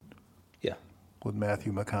with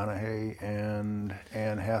Matthew McConaughey and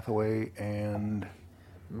Anne Hathaway and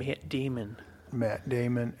Matt Damon.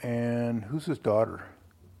 And who's his daughter?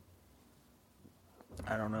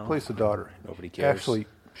 I don't know. Plays the daughter. Nobody cares. Actually,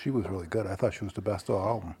 she was really good. I thought she was the best of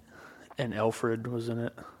all of them. And Alfred was in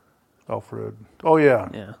it. Alfred. Oh, yeah.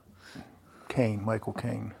 Yeah. Michael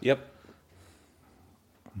Caine. Yep.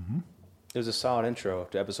 It was a solid intro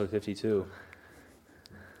to episode 52.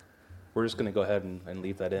 We're just going to go ahead and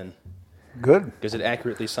leave that in. Good. Because it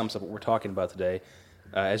accurately sums up what we're talking about today.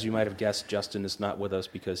 As you might have guessed, Justin is not with us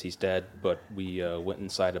because he's dead, but we went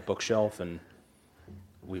inside a bookshelf and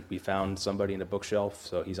we found somebody in a bookshelf,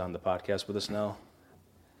 so he's on the podcast with us now.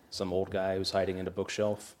 Some old guy who's hiding in a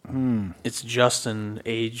bookshelf. It's Justin,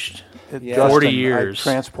 aged Justin, 40 years.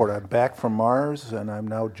 I'm back from Mars, and I'm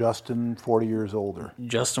now Justin, 40 years older.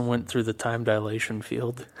 Justin went through the time dilation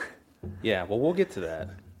field. Yeah, well, we'll get to that.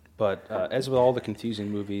 But as with all the confusing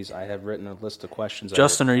movies, I have written a list of questions.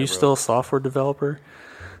 Justin, are you wrote. still a software developer?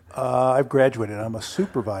 I've graduated. I'm a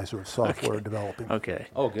supervisor of software developing. Okay.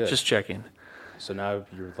 Oh, good. Just checking. So now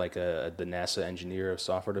you're like the NASA engineer of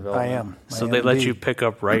software development? I am. So I they am let indeed. you pick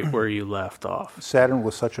up right where you left off. Saturn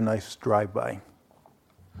was such a nice drive-by.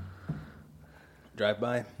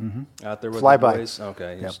 Drive-by? Mm-hmm. Out there with Fly-by. the boys?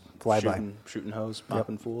 Okay. Yep. Just Fly-by. Shooting hose,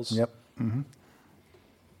 popping fools? Yep.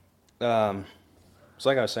 So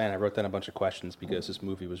like I was saying, I wrote down a bunch of questions because this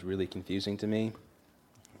movie was really confusing to me,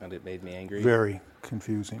 and it made me angry. Very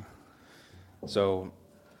confusing. So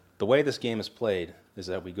the way this game is played is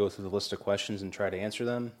that we go through the list of questions and try to answer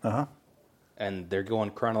them, Uh-huh. and they're going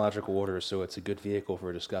chronological order, so it's a good vehicle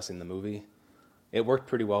for discussing the movie. It worked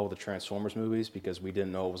pretty well with the Transformers movies because we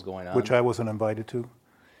didn't know what was going on. Which I wasn't invited to.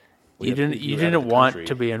 You didn't were out of the want country.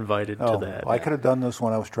 to be invited Oh, to that. I could have done this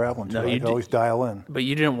when I was traveling. No, too. you I could did- always dial in. But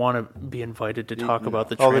you didn't want to be invited to talk about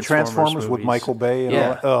the Oh, Transformers the Transformers with movies. Michael Bay? And Yeah.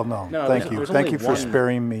 all that? Oh, no. No, Thank there's- you. there's Thank only you for one-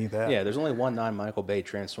 sparing me that. Yeah, there's only one non-Michael Bay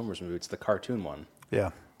Transformers movie. It's the cartoon one. Yeah.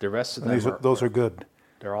 The rest of And them those are good.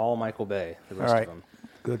 they're all Michael Bay. The All rest right. of them.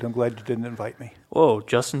 Good. I'm glad you didn't invite me. Whoa,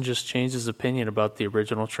 Justin just changed his opinion about the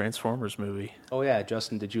original Transformers movie. Oh yeah,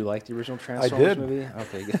 Justin, did you like the original Transformers did. movie?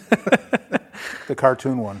 Okay, good. The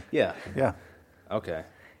cartoon one. Yeah. Yeah. Okay.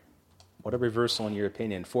 What a reversal in your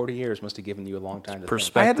opinion. 40 years must have given you a long time to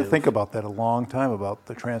think. I had to Perspective. think about that a long time, about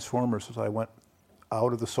the Transformers, as I went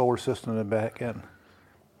out of the solar system and back in.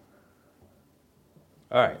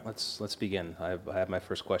 All right, let's begin. I have my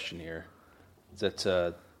first question here. Is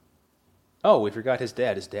that oh, we forgot his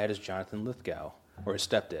dad. His dad is Jonathan Lithgow, or his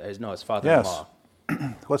stepdad. His father-in-law.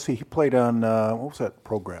 Let's see. He played on, what was that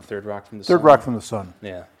program? Third Rock from the Sun. Third Rock from the Sun.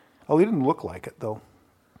 Yeah. Oh, he didn't look like it, though.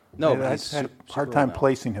 No, I but had he's a super hard time old now.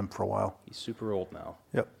 placing him for a while. He's super old now.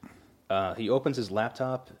 Yep. He opens his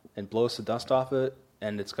laptop and blows the dust off it,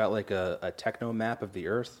 and it's got like a techno map of the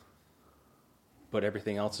Earth, but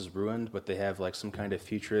everything else is ruined. But they have like some kind of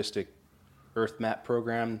futuristic Earth map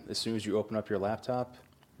program as soon as you open up your laptop.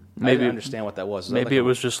 I Maybe- didn't understand what that was. Is that Maybe like it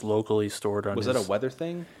was just locally stored on Was his... that a weather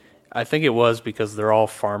thing? I think it was because they're all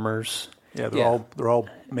farmers. Yeah, Yeah. they're all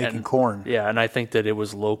making And- corn. Yeah, and I think that it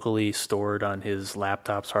was locally stored on his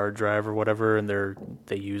laptop's hard drive or whatever, and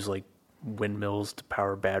they use like windmills to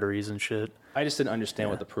power batteries and shit. I just didn't understand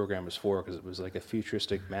what the program was for because it was like a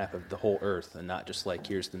futuristic map of the whole Earth and not just like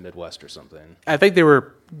here's the Midwest or something. I think they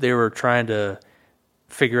were trying to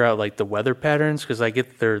figure out like the weather patterns because I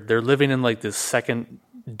get they're living in like this second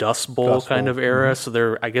dust bowl Dust kind bowl, of era,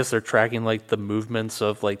 so I guess they're tracking like the movements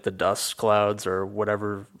of like the dust clouds or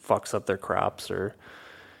whatever fucks up their crops or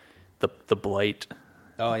the blight.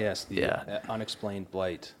 Oh yes, the Yeah. unexplained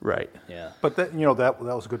blight. Right. Yeah. But that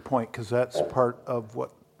was a good point, because that's part of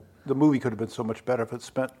what the movie could have been so much better if it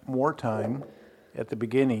spent more time at the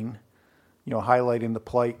beginning, highlighting the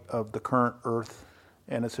plight of the current Earth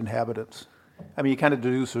and its inhabitants. I mean, you kind of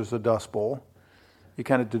deduce there's a dust bowl. You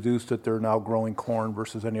kind of deduce that they're now growing corn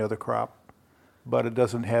versus any other crop. But it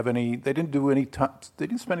doesn't have any. They didn't do any time. They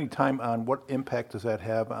didn't spend any time on what impact does that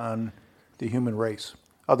have on the human race,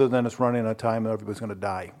 other than it's running on time and everybody's going to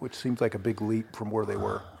die, which seems like a big leap from where they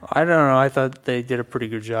were. I don't know. I thought they did a pretty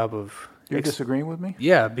good job of. You're disagreeing with me?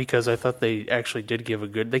 Yeah, because I thought they actually did give a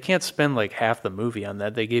good. They can't spend like half the movie on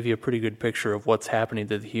that. They gave you a pretty good picture of what's happening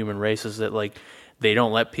to the human race. Is that like they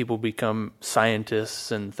don't let people become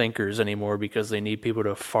scientists and thinkers anymore because they need people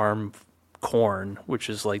to farm corn, which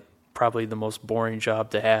is like probably the most boring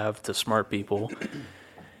job to have to smart people.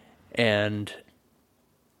 And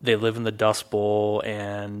they live in the Dust Bowl,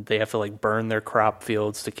 and they have to like burn their crop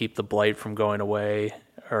fields to keep the blight from going away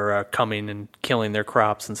or coming and killing their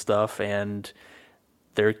crops and stuff. And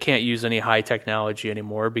they can't use any high technology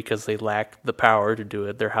anymore because they lack the power to do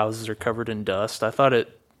it. Their houses are covered in dust. I thought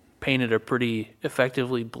it painted a pretty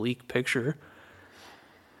effectively bleak picture.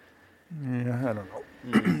 Yeah, I don't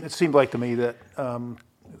know. It seemed like to me that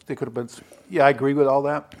they could have been. Yeah, I agree with all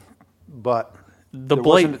that, but there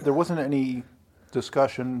wasn't any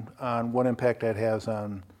discussion on what impact that has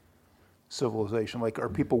on civilization. Like, are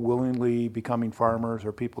people willingly becoming farmers?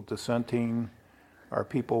 Are people dissenting? Are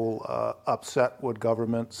people upset with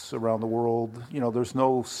governments around the world? There's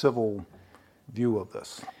no civil view of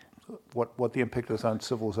this. What the impact is on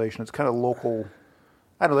civilization. It's kind of local.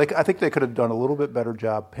 I don't know. I think they could have done a little bit better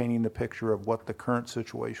job painting the picture of what the current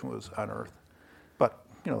situation was on Earth. But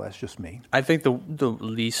that's just me. I think the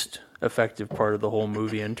least effective part of the whole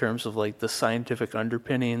movie in terms of like the scientific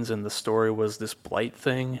underpinnings and the story was this blight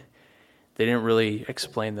thing. They didn't really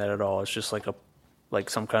explain that at all. It's just like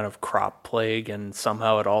some kind of crop plague, and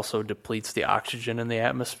somehow it also depletes the oxygen in the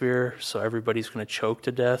atmosphere, so everybody's going to choke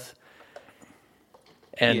to death.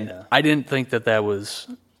 And I didn't think that was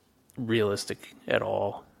realistic at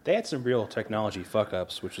all. They had some real technology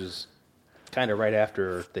fuck-ups, which is kind of right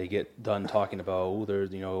after they get done talking about,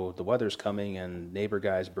 the weather's coming and neighbor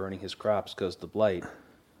guy's burning his crops because of the blight.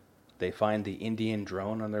 They find the Indian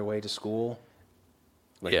drone on their way to school,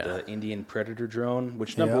 the Indian Predator drone,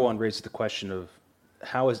 which number one raises the question of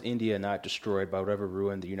how is India not destroyed by whatever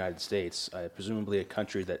ruined the United States? Presumably a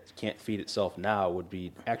country that can't feed itself now would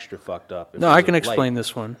be extra fucked up. No, I can explain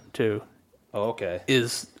this one, too. Oh, okay.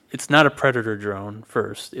 It's not a Predator drone,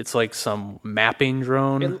 first. It's like some mapping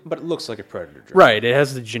drone. But it looks like a Predator drone. Right. It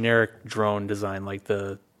has the generic drone design, like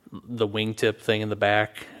the wingtip thing in the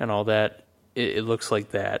back and all that. It looks like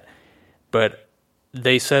that. But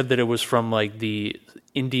they said that it was from like the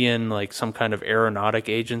Indian, like some kind of aeronautic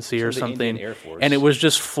agency or something. Indian Air Force. And it was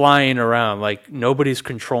just flying around. Like nobody's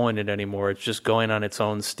controlling it anymore. It's just going on its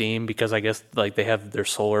own steam because I guess like they have their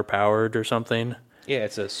solar powered or something. Yeah,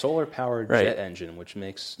 it's a solar powered jet engine, which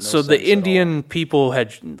makes no sense. So the Indian people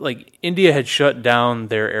India had shut down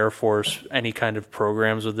their Air Force, any kind of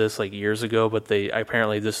programs with this like years ago, but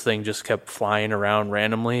apparently this thing just kept flying around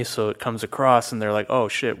randomly. So it comes across and they're like, oh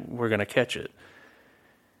shit, we're going to catch it.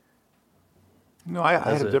 No, I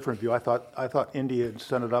had a different view. I thought India had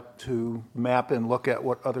sent it up to map and look at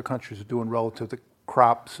what other countries are doing relative to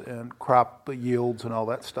crops and crop yields and all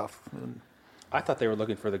that stuff. And I thought they were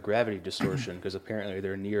looking for the gravity distortion because apparently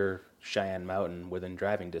they're near Cheyenne Mountain within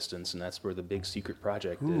driving distance, and that's where the big secret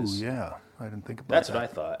project is. Ooh, yeah. I didn't think about that. That's that. what I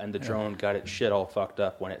thought. And the drone got its shit all fucked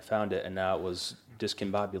up when it found it, and now it was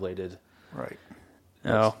discombobulated. Right.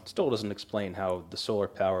 No. Still doesn't explain how the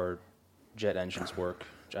solar-powered jet engines work.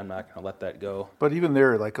 I'm not going to let that go. But even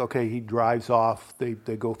there, like, okay, he drives off. They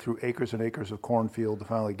go through acres and acres of cornfield to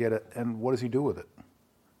finally get it. And what does he do with it?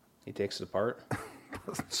 He takes it apart.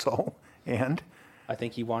 So, and? I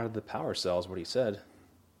think he wanted the power cells, what he said.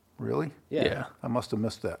 Really? Yeah. I must have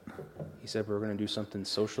missed that. He said we're going to do something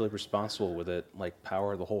socially responsible with it, like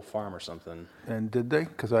power the whole farm or something. And did they?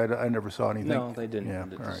 Because I never saw anything. No, they didn't. Yeah,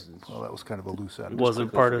 all right. Well, that was kind of a loose end. It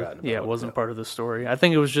wasn't part of the story. I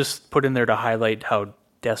think it was just put in there to highlight how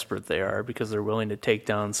desperate they are because they're willing to take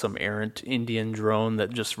down some errant Indian drone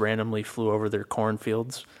that just randomly flew over their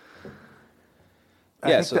cornfields.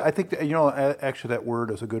 I think that, actually that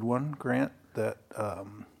word is a good one, Grant, that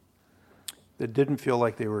didn't feel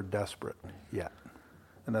like they were desperate yet.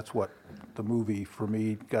 And that's what the movie, for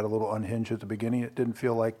me, got a little unhinged at the beginning. It didn't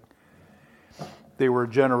feel like they were a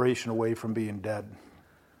generation away from being dead.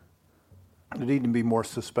 There needed to be more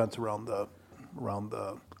suspense around the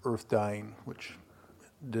Earth dying, which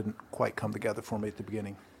didn't quite come together for me at the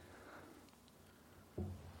beginning.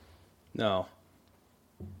 No.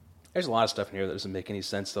 There's a lot of stuff in here that doesn't make any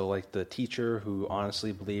sense, though. Like the teacher who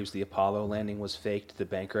honestly believes the Apollo landing was faked to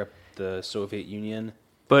bankrupt the Soviet Union.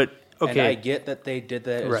 But, okay. And I get that they did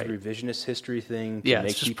that as a revisionist history thing to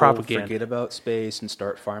make people propaganda. Forget about space and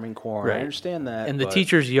start farming corn. Right. I understand that. And the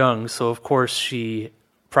teacher's young, so of course she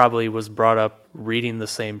probably was brought up reading the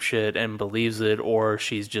same shit and believes it, or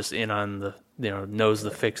she's just in on the, knows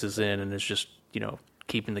the fix is in and is just,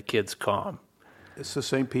 keeping the kids calm. It's the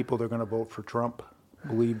same people that are going to vote for Trump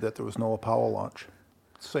believe that there was no Apollo launch.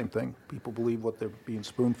 It's the same thing. People believe what they're being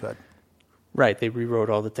spoon-fed. Right. They rewrote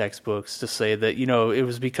all the textbooks to say that, it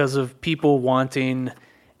was because of people wanting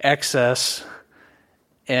excess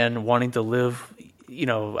and wanting to live,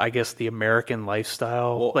 I guess the American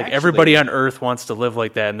lifestyle. Well, like actually, everybody on Earth wants to live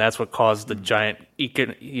like that, and that's what caused the giant,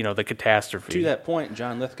 the catastrophe. To that point,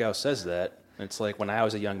 John Lithgow says that. It's like when I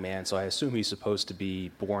was a young man, so I assume he's supposed to be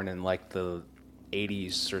born in like the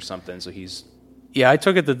 80s or something, so he's... Yeah, I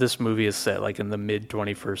took it that this movie is set like in the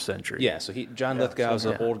mid-21st century. Yeah, so John Lithgow's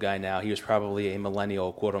an old guy now. He was probably a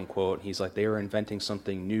millennial, quote-unquote. He's like, they were inventing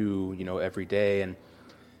something new, every day. And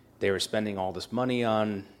they were spending all this money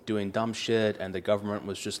on doing dumb shit, and the government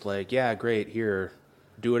was just like, yeah, great, here,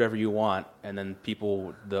 do whatever you want. And then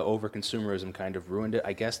the over-consumerism kind of ruined it.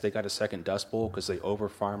 I guess they got a second Dust Bowl because they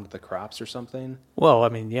over-farmed the crops or something. Well, I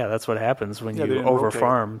mean, yeah, that's what happens when you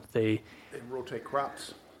over-farm. They rotate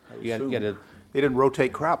crops. You gotta, They didn't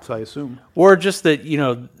rotate crops, I assume. Or just that,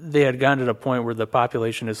 they had gotten to the point where the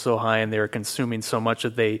population is so high and they were consuming so much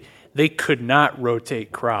that they could not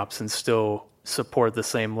rotate crops and still support the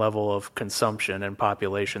same level of consumption and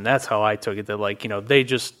population. That's how I took it,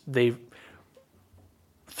 that they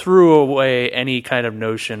threw away any kind of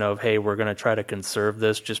notion of, hey, we're going to try to conserve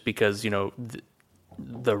this just because,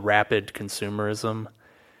 the rapid consumerism.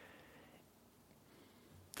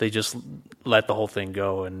 They just let the whole thing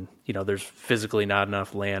go, and there's physically not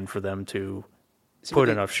enough land for them to put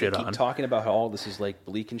enough shit on. Keep talking about how all this is like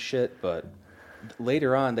bleak and shit, but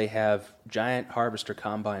later on they have giant harvester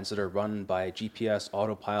combines that are run by GPS,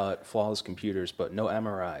 autopilot, flawless computers, but no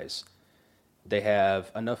MRIs. They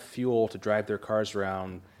have enough fuel to drive their cars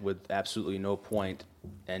around with absolutely no point,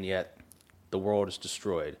 and yet the world is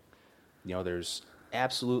destroyed. There's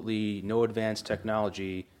absolutely no advanced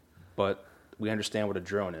technology, but we understand what a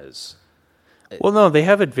drone is. Well, no, they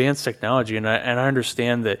have advanced technology, and I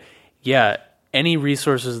understand that, yeah, any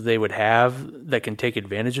resources they would have that can take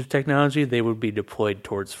advantage of technology, they would be deployed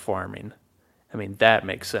towards farming. I mean, that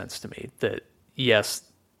makes sense to me. That, yes,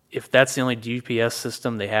 if that's the only GPS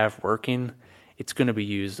system they have working, it's going to be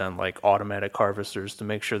used on, automatic harvesters to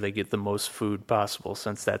make sure they get the most food possible,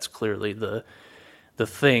 since that's clearly the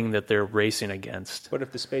thing that they're racing against. But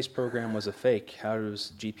if the space program was a fake, how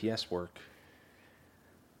does GPS work?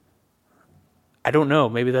 I don't know.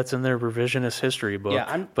 Maybe that's in their revisionist history book. Yeah,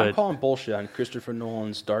 I'm calling bullshit on Christopher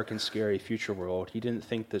Nolan's dark and scary future world. He didn't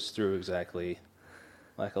think this through exactly,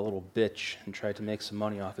 like a little bitch, and tried to make some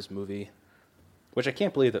money off his movie. Which I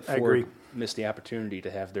can't believe that Ford missed the opportunity to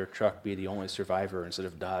have their truck be the only survivor instead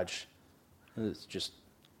of Dodge. It's just...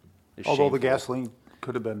 Although the gasoline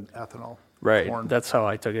could have been ethanol. Right. Corn. That's how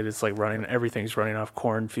I took it. It's like everything's running off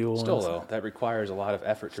corn fuel. Still, though, that requires a lot of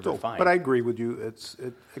effort to refine. But I agree with you.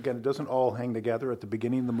 It doesn't all hang together at the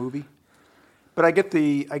beginning of the movie. But I get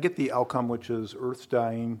the outcome, which is Earth's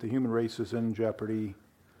dying, the human race is in jeopardy,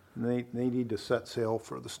 and they need to set sail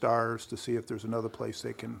for the stars to see if there's another place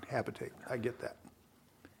they can habitate. I get that.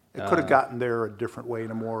 It could have gotten there a different way, in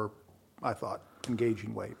a more, I thought,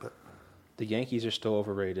 engaging way. But the Yankees are still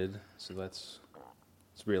overrated, so it's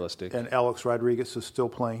realistic. And Alex Rodriguez is still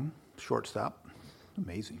playing shortstop.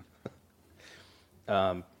 Amazing.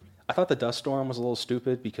 I thought the dust storm was a little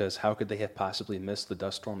stupid, because how could they have possibly missed the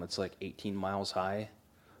dust storm that's 18 miles high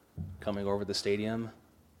coming over the stadium?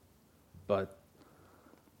 But,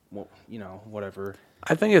 well, whatever.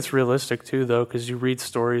 I think it's realistic, too, though, because you read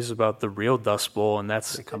stories about the real Dust Bowl, and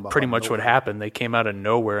that's pretty much what happened. They came out of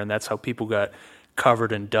nowhere, and that's how people got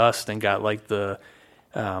covered in dust and got, the...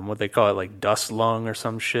 what they call it, dust lung or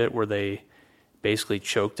some shit, where they basically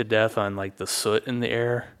choke to death on the soot in the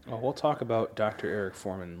air. Well, we'll talk about Dr. Eric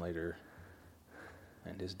Foreman later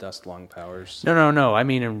and his dust lung powers. No. I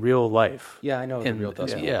mean in real life. Yeah, I know the real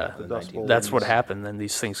dust bowl. Yeah, that's what happened. Then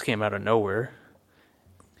these things came out of nowhere.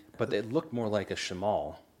 But it looked more like a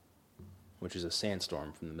shamal, which is a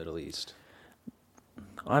sandstorm from the Middle East.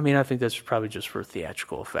 I mean, I think that's probably just for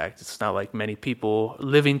theatrical effect. It's not like many people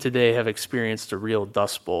living today have experienced a real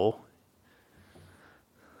dust bowl.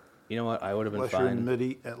 You know what? I would have been fine.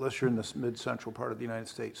 Unless you're in the mid-central part of the United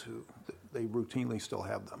States, they routinely still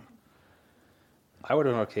have them. I would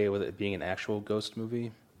have been okay with it being an actual ghost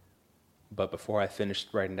movie. But before I finished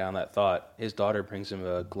writing down that thought, his daughter brings him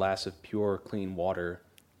a glass of pure, clean water.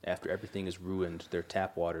 After everything is ruined, their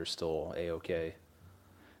tap water is still A-okay.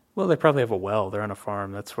 Well, they probably have a well. They're on a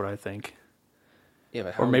farm. That's what I think. Yeah,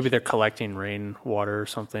 but or maybe they're collecting rainwater or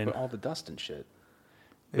something. But all the dust and shit.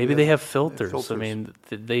 Maybe they have filters. I mean,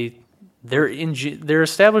 they're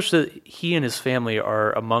established that he and his family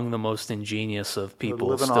are among the most ingenious of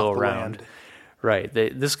people still around. Right.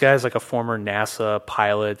 This guy's like a former NASA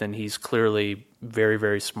pilot, and he's clearly very,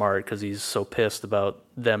 very smart because he's so pissed about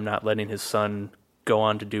them not letting his son go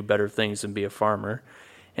on to do better things and be a farmer.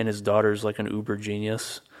 And his daughter's like an uber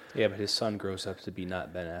genius. Yeah, but his son grows up to be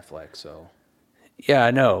not Ben Affleck, so... Yeah,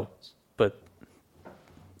 I know, but,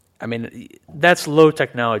 I mean, that's low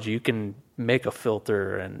technology. You can make a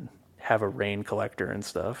filter and have a rain collector and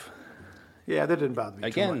stuff. Yeah, that didn't bother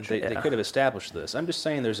me too much. They could have established this. I'm just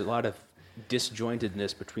saying there's a lot of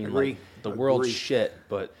disjointedness between the world's shit,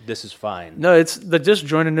 but this is fine. No, it's the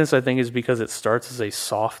disjointedness, I think, is because it starts as a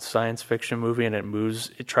soft science fiction movie and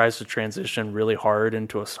it tries to transition really hard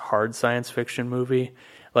into a hard science fiction movie.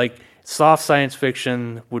 Like soft science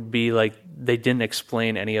fiction would be like they didn't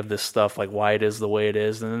explain any of this stuff, like why it is the way it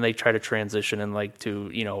is, and then they try to transition and like to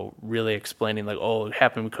really explaining like, oh, it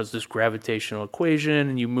happened because this gravitational equation,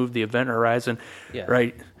 and you move the event horizon, Yeah.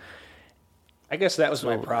 right? I guess that was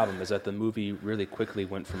my problem, is that the movie really quickly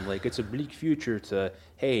went from like, it's a bleak future to,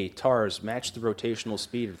 hey, TARS, match the rotational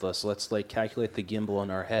speed of this. Let's like calculate the gimbal in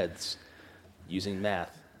our heads using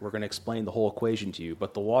math. We're going to explain the whole equation to you,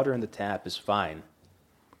 but the water in the tap is fine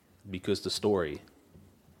because the story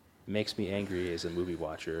makes me angry as a movie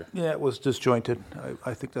watcher. Yeah, it was disjointed.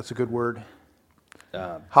 I think that's a good word.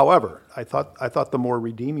 However, I thought the more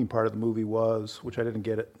redeeming part of the movie was, which I didn't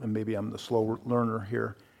get it, and maybe I'm the slow learner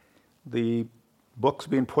here, the books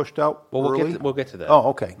being pushed out Well, early. we'll get to that. Oh,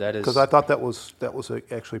 okay. That is because I thought that was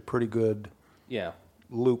actually a pretty good yeah.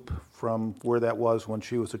 loop from where that was when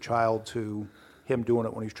she was a child to him doing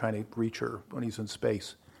it when he's trying to reach her when he's in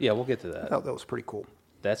space. Yeah, we'll get to I that. thought that was pretty cool.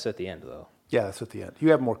 That's at the end, though. Yeah, that's at the end.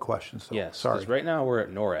 You have more questions, though. Yes. Sorry. 'Cause right now we're at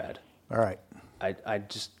NORAD. All right.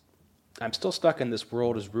 I'm still stuck in this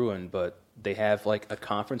world is ruined, but they have like a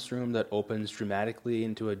conference room that opens dramatically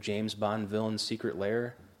into a James Bond villain's secret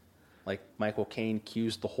lair. Like Michael Caine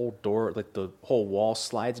cues the whole door, like the whole wall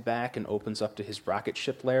slides back and opens up to his rocket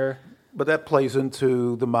ship lair. But that plays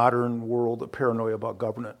into the modern world of paranoia about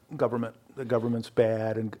government. The government's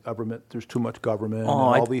bad, and there's too much government, and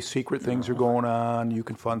all these secret things are going on. You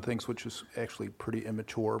can fund things, which is actually pretty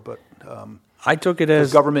immature. But I took it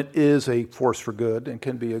as government is a force for good and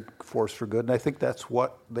can be a force for good, and I think that's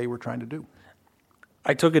what they were trying to do.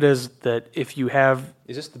 I took it as that if you have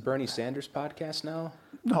Is this the Bernie Sanders podcast now?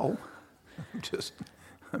 No, I'm just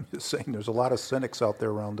saying there's a lot of cynics out there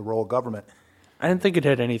around the role of government. I didn't think it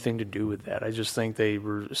had anything to do with that. I just think they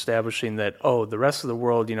were establishing that, oh, the rest of the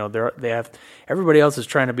world, they have everybody else is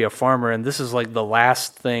trying to be a farmer, and this is like the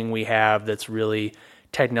last thing we have that's really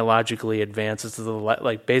technologically advanced. It's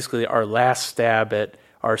like basically our last stab at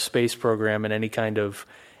our space program and any kind of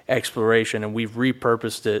exploration, and we've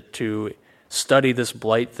repurposed it to study this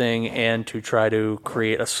blight thing and to try to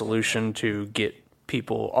create a solution to get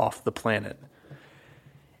people off the planet.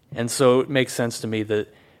 And so it makes sense to me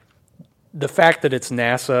that the fact that it's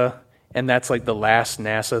NASA and that's like the last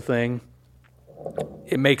NASA thing,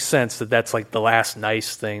 it makes sense that that's like the last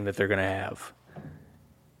nice thing that they're going to have.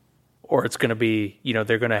 Or it's going to be,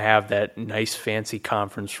 they're going to have that nice fancy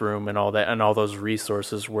conference room and all that and all those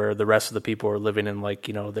resources where the rest of the people are living in like,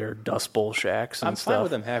 their Dust Bowl shacks and I'm stuff. fine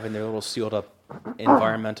with them having their little sealed up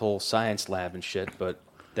environmental science lab and shit, but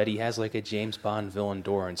that he has like a James Bond villain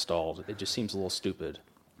door installed, it just seems a little stupid.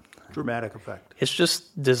 Dramatic effect. It's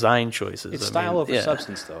just design choices. It's style over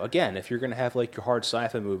substance, though. Again, if you're going to have like your hard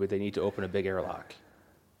sci-fi movie, they need to open a big airlock.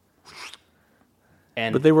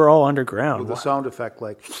 But they were all underground. With a sound effect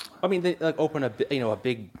like... I mean, they like open a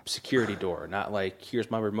big security door, not like here's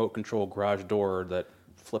my remote control garage door that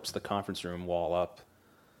flips the conference room wall up.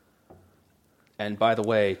 And by the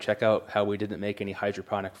way, check out how we didn't make any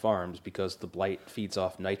hydroponic farms because the blight feeds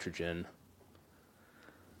off nitrogen.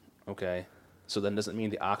 Okay. So then doesn't mean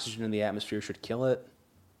the oxygen in the atmosphere should kill it?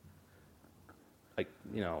 Like,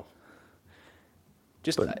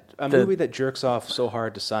 just a movie that jerks off so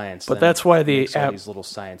hard to science. But that's why these little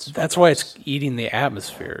science. That's why it's eating the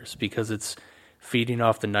atmospheres, because it's feeding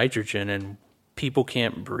off the nitrogen, and people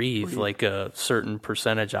can't breathe like a certain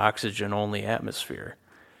percentage oxygen only atmosphere.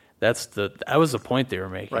 That was the point they were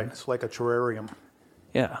making. Right, it's like a terrarium.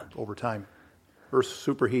 Yeah. Over time. Earth's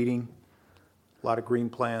superheating, a lot of green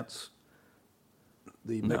plants,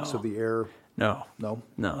 the mix of the air. No,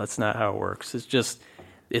 that's not how it works.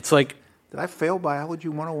 It's like... Did I fail Biology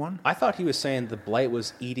 101? I thought he was saying the blight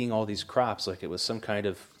was eating all these crops like it was some kind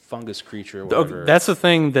of fungus creature or whatever. That's the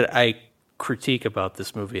thing that I critique about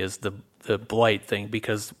this movie is the blight thing,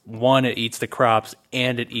 because one, it eats the crops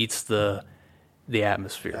and it eats the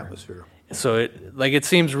atmosphere. So it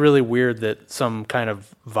seems really weird that some kind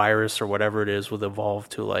of virus or whatever it is would evolve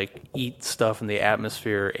to like eat stuff in the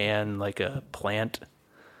atmosphere and like a plant.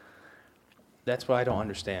 That's what I don't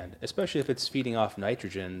understand. Especially if it's feeding off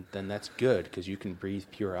nitrogen, then that's good because you can breathe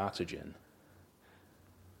pure oxygen.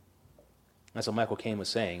 That's what Michael Caine was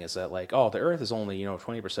saying, is that like, oh, the Earth is only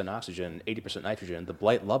 20% oxygen, 80% nitrogen. The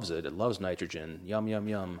blight loves it. It loves nitrogen. Yum, yum,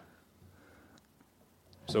 yum.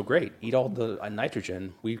 So great, eat all the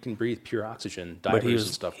nitrogen. We can breathe pure oxygen. Divers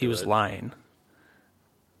and stuff. He was lying.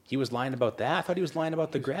 He was lying about that? I thought he was lying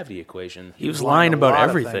about the gravity equation. He was lying about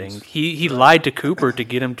everything. He lied to Cooper to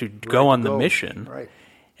get him to go on the mission. Right.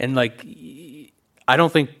 And like, I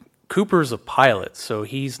don't think Cooper's a pilot, so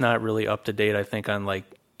he's not really up to date, I think, on like,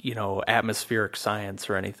 atmospheric science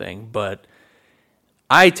or anything. But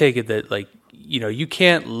I take it that like you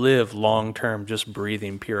can't live long term just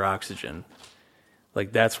breathing pure oxygen.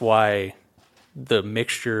 Like, that's why the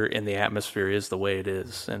mixture in the atmosphere is the way it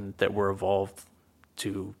is, and that we're evolved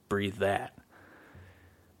to breathe that.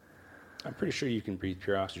 I'm pretty sure you can breathe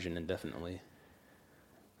pure oxygen indefinitely.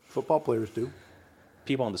 Football players do.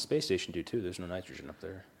 People on the space station do too. There's no nitrogen up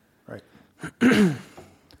there. Right.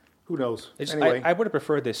 Who knows? Anyway. I would have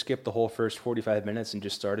preferred they skipped the whole first 45 minutes and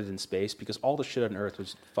just started in space, because all the shit on Earth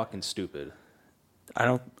was fucking stupid.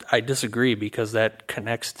 I disagree, because that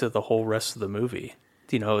connects to the whole rest of the movie.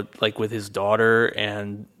 Like with his daughter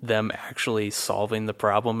and them actually solving the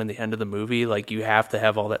problem in the end of the movie, like, you have to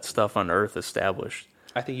have all that stuff on Earth established.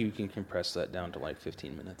 I think you can compress that down to like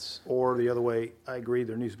 15 minutes. Or the other way, I agree,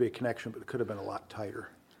 there needs to be a connection, but it could have been a lot tighter.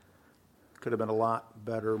 Could have been a lot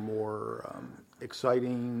better, more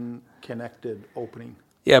exciting, connected opening.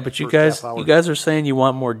 Yeah, but you First half hour. guys are saying you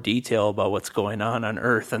want more detail about what's going on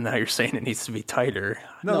Earth, and now you're saying it needs to be tighter.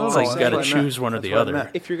 No, it's like that's you got to what I choose meant. one or That's the what I other. meant.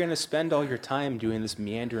 If you're going to spend all your time doing this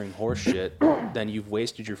meandering horse shit, then you've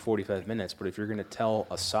wasted your 45 minutes. But if you're going to tell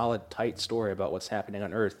a solid, tight story about what's happening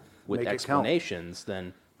on Earth with Make it count. explanations,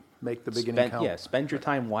 then Make the beginning count. spend your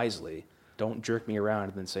time wisely. Don't jerk me around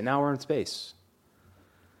and then say, now we're in space.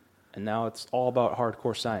 And now it's all about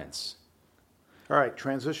hardcore science. All right,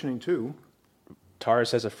 transitioning to...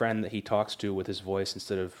 Tars has a friend that he talks to with his voice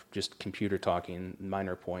instead of just computer talking.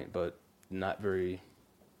 Minor point, but not very...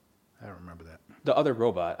 I don't remember that. The other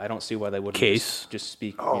robot, I don't see why they wouldn't Case. just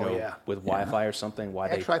speak Yeah. with Wi-Fi or something. Why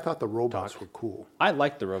Actually, I thought the robots were cool. I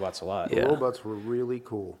liked the robots a lot. The Yeah. robots were really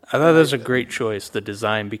cool. I thought that was a great choice, the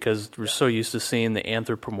design, because we're so used to seeing the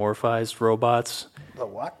anthropomorphized robots. The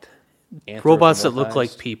what? Robots that look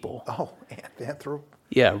like Anthropomorphized. Oh, people. Anthro?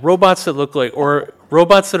 Yeah, robots that look like, or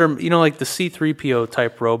robots that are, like the C-3PO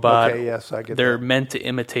type robot. Okay, yes, I get They're that. meant to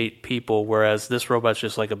imitate people, whereas this robot's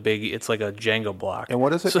just like it's like a Jenga block. And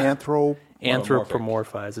what is it?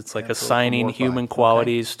 Anthropomorphized. It's like assigning human Anthropomorphized,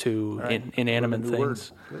 qualities to right. inanimate Learned a new word.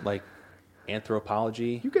 things. Like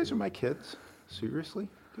anthropology, You guys are my kids? Seriously?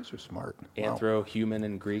 You guys are smart. Wow. anthro, human,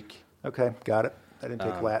 and Greek. Okay, got it. I didn't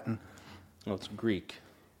take Latin. No, it's Greek.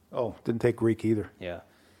 Oh, didn't take Greek either. Yeah.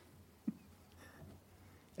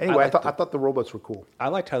 Anyway, liked I thought the robots were cool. I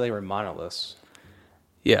liked how they were monoliths.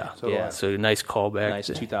 Yeah, So do I. So nice callback. Nice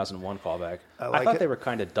 2001 callback. I I like thought it. they were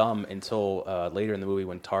kind of dumb until later in the movie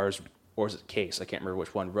when Tars, or is it Case? I can't remember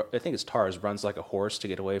which one. I think it's Tars, runs like a horse to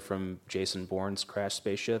get away from Jason Bourne's crashed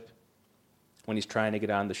spaceship. When he's trying to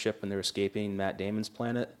get on the ship when they're escaping Matt Damon's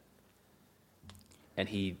planet. And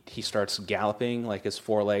he starts galloping, like his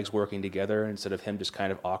four legs working together instead of him just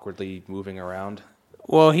kind of awkwardly moving around.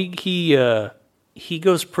 Well, he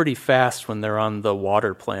goes pretty fast when they're on the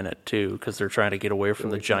water planet too, because they're trying to get away from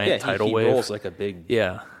the giant tidal he wave. rolls like a big...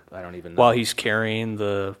 Yeah, I don't even know. while he's carrying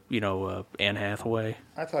the Anne Hathaway.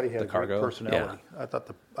 I thought he had The a great cargo? personality. I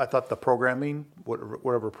thought the programming,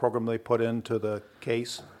 whatever program they put into the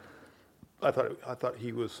case, I thought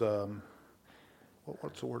he was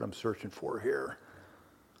what's the word I'm searching for here?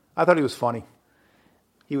 I thought he was funny.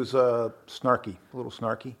 He was snarky, a little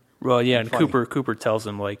snarky. Well, yeah, and Funny. Cooper tells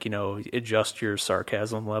him adjust your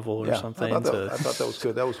sarcasm level or something. I thought that was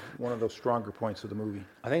good. That was one of those stronger points of the movie.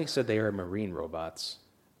 I think he said they are marine robots.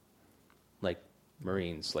 Like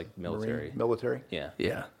Marines, like military. Military. Yeah.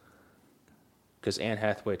 Yeah. Because Anne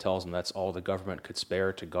Hathaway tells him that's all the government could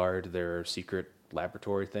spare to guard their secret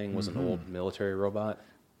laboratory thing was an old military robot.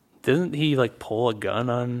 Didn't he pull a gun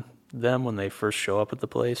on them when they first show up at the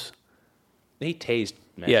place? He tased.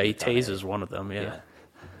 Yeah, he Matthew McConaughey. tases one of them. Yeah.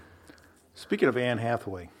 Speaking of Anne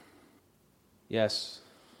Hathaway, Yes.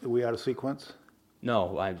 are we out of sequence?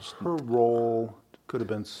 No, I just... Her role could have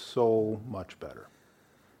been so much better.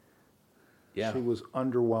 Yeah. She was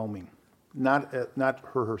underwhelming. Not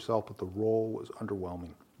her herself, but the role was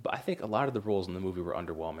underwhelming. But I think a lot of the roles in the movie were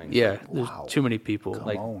underwhelming. Yeah, there's Wow. too many people. Come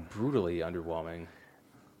Like, on. brutally underwhelming.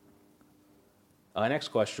 Next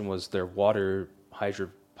question was their water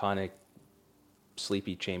hydroponic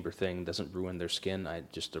sleepy chamber thing doesn't ruin their skin.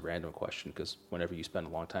 Just a random question, because whenever you spend a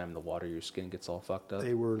long time in the water, your skin gets all fucked up.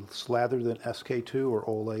 They were slathered in SK2 or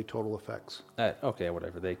Olay Total Effects. Okay,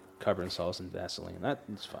 whatever. They cover themselves in Vaseline.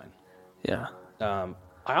 That's fine. Yeah.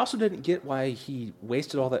 I also didn't get why he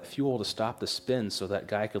wasted all that fuel to stop the spin so that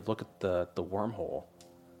guy could look at the wormhole.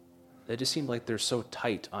 It just seemed like they're so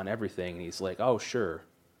tight on everything, and he's like, "Oh, sure."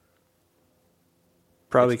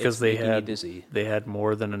 Probably It's because they making me had dizzy. they had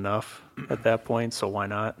more than enough at that point, so why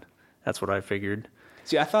not? That's what I figured.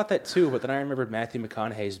 See, I thought that too, but then I remembered Matthew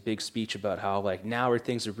McConaughey's big speech about how now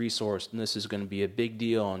everything's a resource and this is going to be a big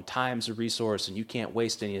deal and time's a resource and you can't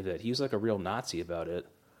waste any of it. He was like a real Nazi about it.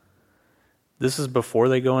 This is before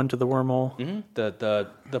they go into the wormhole?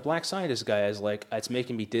 The black scientist guy is like, it's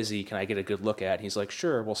making me dizzy. Can I get a good look at it? He's like,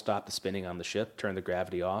 sure, we'll stop the spinning on the ship, turn the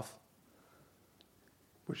gravity off.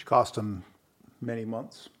 Which cost him many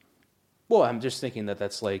months. Well, I'm just thinking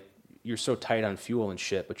that's like, you're so tight on fuel and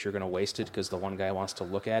shit, but you're going to waste it because the one guy wants to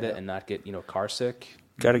look at it and not get, car sick.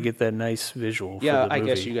 Got to get that nice visual for Yeah, the I movie.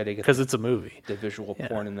 guess you got to get because it's a movie. the visual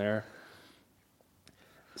porn in there.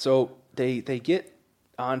 So they get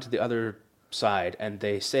onto the other side, and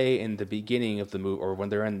they say in the beginning of the movie, or when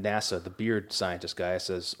they're in NASA, the beard scientist guy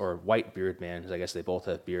says, or white beard man, because I guess they both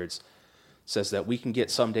have beards, says that we can get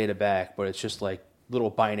some data back, but it's just like little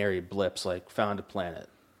binary blips, like found a planet.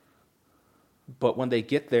 But when they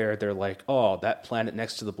get there, they're like, oh, that planet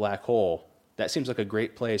next to the black hole, that seems like a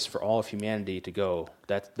great place for all of humanity to go.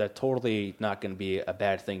 That's totally not going to be a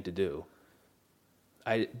bad thing to do.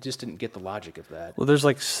 I just didn't get the logic of that. Well, there's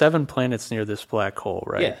like 7 planets near this black hole,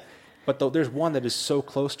 right? Yeah, but there's one that is so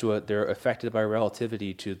close to it, they're affected by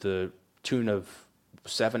relativity to the tune of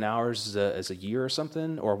 7 hours as a year or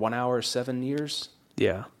something, or 1 hour is 7 years.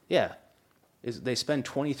 Yeah. Yeah, they spend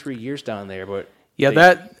 23 years down there, but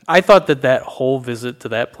Yeah, I thought that whole visit to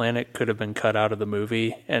that planet could have been cut out of the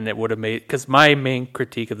movie, and it would have made, because my main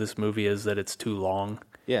critique of this movie is that it's too long.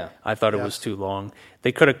 yeah, I thought it was too long.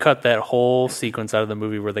 They could have cut that whole sequence out of the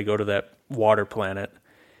movie where they go to that water planet,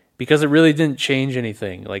 because it really didn't change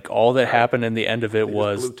anything. Like, all that happened in the end of it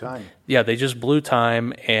was blew time. Yeah, they just blew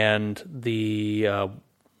time, and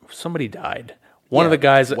somebody died. One of the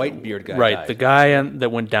guys, Whitebeard guy, right? died. The guy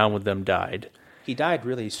that went down with them died. He died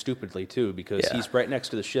really stupidly too, because Yeah. he's right next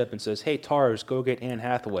to the ship and says, "Hey, TARS, go get Anne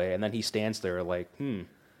Hathaway," and then he stands there like, Yeah,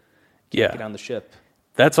 get on the ship.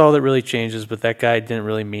 that's all that really changes. But that guy didn't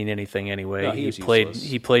really mean anything anyway. No, he was played useless.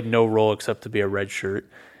 he played no role except to be a red shirt.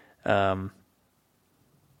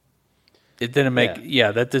 It didn't make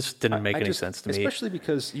that just didn't make any sense to me. Especially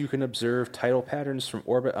because you can observe tidal patterns from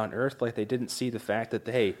orbit on Earth. Like, they didn't see the fact that,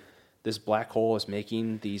 hey, this black hole is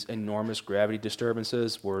making these enormous gravity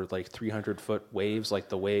disturbances where, like, 300-foot waves, like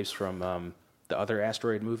the waves from the other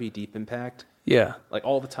asteroid movie, Deep Impact. Yeah. Like,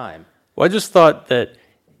 all the time. Well, I just thought that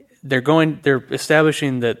they're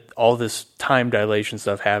establishing that all this time dilation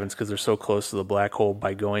stuff happens because they're so close to the black hole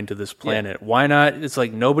by going to this planet. Yeah. Why not? It's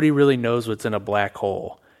like nobody really knows what's in a black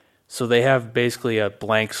hole. So they have basically a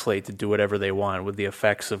blank slate to do whatever they want with the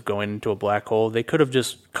effects of going into a black hole. They could have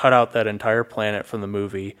just cut out that entire planet from the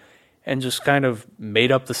movie and just kind of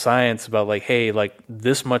made up the science about, like, hey, like,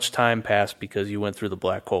 this much time passed because you went through the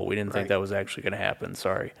black hole. We didn't think that was actually going to happen.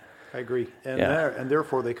 Sorry. I agree. And, Yeah. and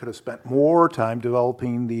therefore, they could have spent more time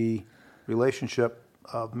developing the relationship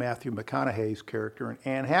of Matthew McConaughey's character and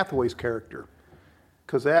Anne Hathaway's character.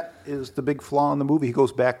 Because that is the big flaw in the movie. He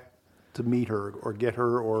goes back to meet her or get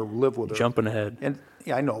her or live with her. Jumping ahead. And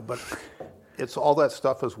yeah, I know, but it's all that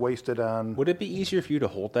stuff is wasted on. Would it be easier for you to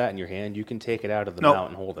hold that in your hand? You can take it out of the No, mount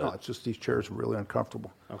and hold it. no, it's just these chairs are really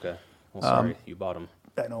uncomfortable. Okay. Well, sorry, you bought them.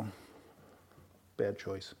 I know. Bad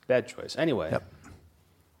choice. Bad choice. Anyway. Yep.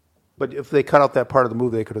 But if they cut out that part of the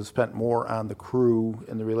movie, they could have spent more on the crew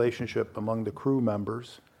and the relationship among the crew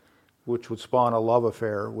members, which would spawn a love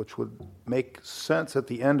affair, which would make sense at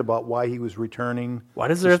the end about why he was returning. Why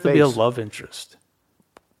does there have to be a space. love interest?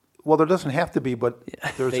 Well, there doesn't have to be, but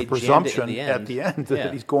there's They a jammed it in presumption the at end. the end that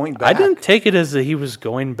Yeah. he's going back. I didn't take it as that he was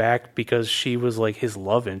going back because she was like his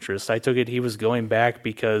love interest. I took it he was going back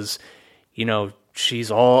because,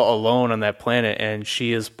 she's all alone on that planet and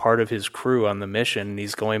she is part of his crew on the mission and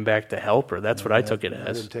he's going back to help her. That's what I took it I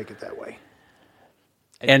as. didn't take it that way.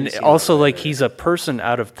 I didn't And see also, that like, either. he's a person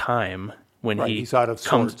out of time when Right, he he's out of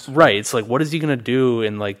comes. sorts. Right. It's like, what is he going to do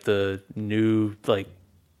in, like, the new, like,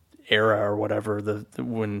 era or whatever,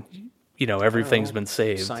 when, everything's been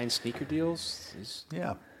saved? Sign sneaker deals.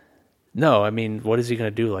 Yeah. No, I mean, what is he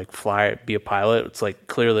going to do? Like, be a pilot? It's like,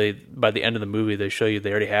 clearly, by the end of the movie, they show you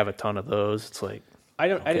they already have a ton of those. It's like, I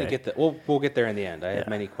didn't Okay. get that. We'll get there in the end. I have Yeah.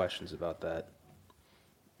 many questions about that.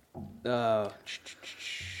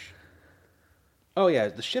 Oh yeah,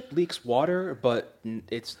 the ship leaks water, but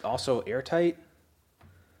it's also airtight.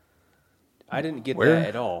 I didn't get Where? that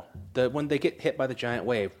at all. When they get hit by the giant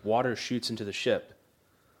wave, water shoots into the ship.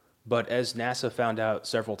 But as NASA found out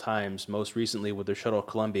several times, most recently with their shuttle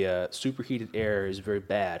Columbia, superheated air is very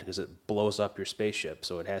bad because it blows up your spaceship.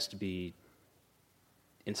 So it has to be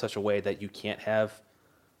in such a way that you can't have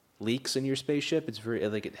leaks in your spaceship. It's very,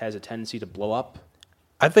 like, it has a tendency to blow up.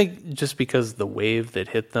 I think just because the wave that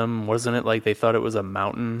hit them, wasn't it like they thought it was a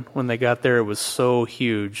mountain when they got there? It was so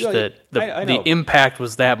huge Yeah, that I know. the impact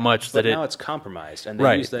was that much But that now it's compromised, and they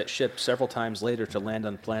Right. use that ship several times later to land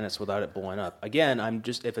on planets without it blowing up. Again,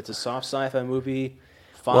 if it's a soft sci-fi movie,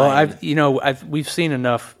 fine. Well, we've seen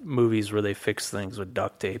enough movies where they fix things with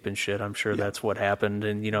duct tape and shit. I'm sure that's what happened.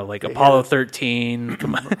 And like Apollo 13,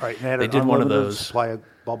 come on, Right, and they, had they an did one of unlimited those. supply of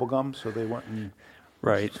bubble gum, so they went and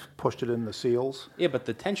Right. pushed it in the seals. Yeah, but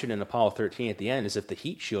the tension in Apollo 13 at the end is if the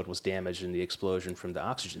heat shield was damaged in the explosion from the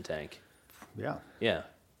oxygen tank. Yeah. Yeah.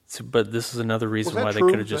 So, but this is another reason Was why that they true?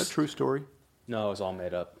 could have Is that a just. true story? No, it was all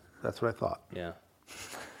made up. That's what I thought. Yeah.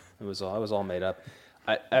 It was all made up.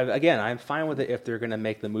 Again, I'm fine with it if they're going to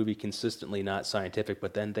make the movie consistently not scientific,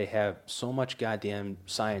 but then they have so much goddamn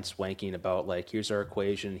science wanking about, like, here's our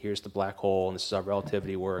equation, here's the black hole, and this is how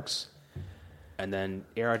relativity works. And then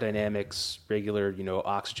aerodynamics, regular,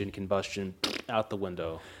 oxygen combustion, out the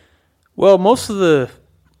window. Well, most of the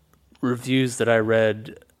reviews that I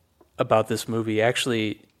read about this movie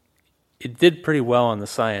actually, it did pretty well on the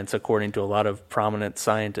science, according to a lot of prominent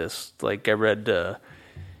scientists. Like I read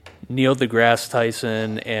Neil deGrasse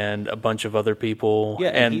Tyson and a bunch of other people. Yeah,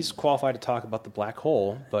 and he's qualified to talk about the black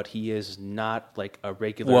hole, but he is not like a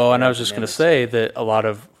regular. Well, and I was just going to say that a lot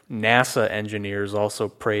of NASA engineers also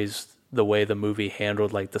praised the way the movie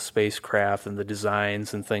handled like the spacecraft and the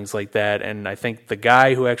designs and things like that. And I think the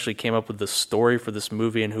guy who actually came up with the story for this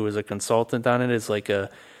movie and who was a consultant on it is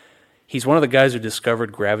he's one of the guys who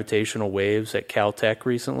discovered gravitational waves at Caltech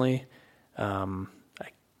recently. I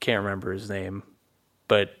can't remember his name,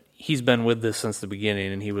 but he's been with this since the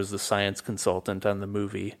beginning, and he was the science consultant on the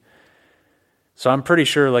movie. So I'm pretty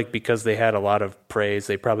sure, like, because they had a lot of praise,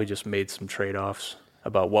 they probably just made some trade-offs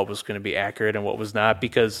about what was going to be accurate and what was not,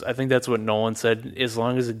 because I think that's what Nolan said. As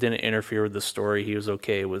long as it didn't interfere with the story, he was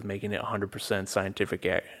okay with making it 100%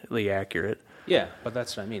 scientifically accurate. Yeah, but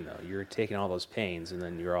that's what I mean, though. You're taking all those pains, and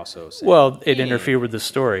then you're also saying... Well, it interfered with the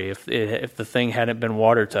story. If the thing hadn't been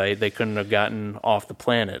watertight, they couldn't have gotten off the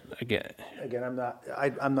planet again. Again, I'm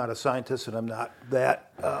not a scientist, and I'm not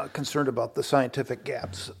that concerned about the scientific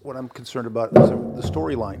gaps. What I'm concerned about is the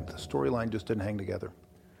storyline. The storyline just didn't hang together.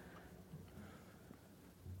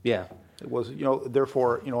 Yeah. It was,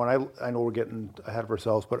 therefore, and I know we're getting ahead of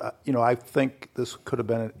ourselves, but, I think this could have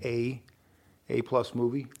been an A+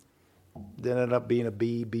 movie. Then ended up being a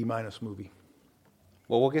B- movie.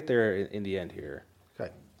 Well, we'll get there in the end here.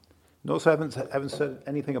 Okay. Notice I haven't said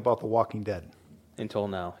anything about The Walking Dead. Until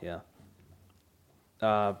now, yeah.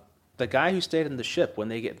 The guy who stayed in the ship when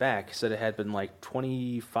they get back said it had been like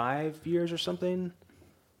 25 years or something,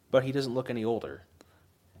 but he doesn't look any older.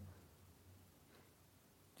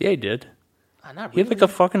 Yeah, he did. Not really. He had like a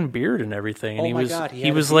fucking beard and everything, and Oh my God, he he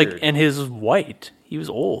had a was like, beard. and his white. He was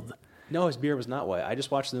old. No, his beard was not white. I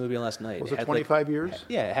just watched the movie last night. Was it had 25 years?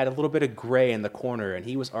 Yeah, it had a little bit of gray in the corner, and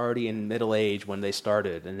he was already in middle age when they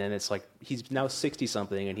started. And then it's like he's now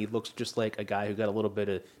 60-something, and he looks just like a guy who got a little bit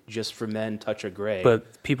of just for men touch of gray.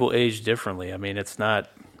 But people age differently. I mean, it's not.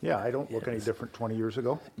 Yeah, I don't look any different 20 years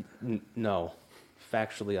ago. No,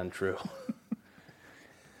 factually untrue.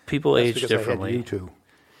 People That's age because differently. I had you two.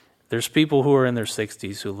 There's people who are in their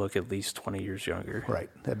 60s who look at least 20 years younger. Right.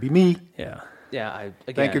 That'd be me. Yeah. Yeah,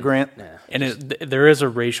 again, Thank you, Grant. Yeah. And there is a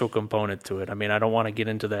racial component to it. I mean, I don't want to get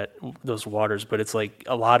into those waters, but it's like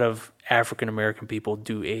a lot of African American people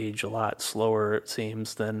do age a lot slower, it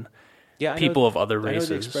seems, than people of other races.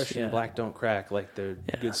 I know the expression "black don't crack," like they're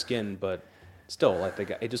good skin, but still, like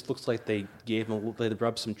it just looks like they they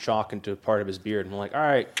rubbed some chalk into part of his beard, and were like, "All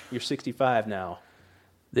right, you're 65 now."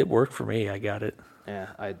 It worked for me. I got it.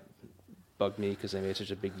 Yeah, bugged me because they made such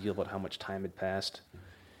a big deal about how much time had passed.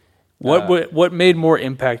 What made more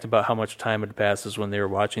impact about how much time had passed is when they were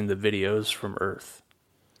watching the videos from Earth.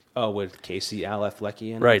 Oh, with Casey Affleck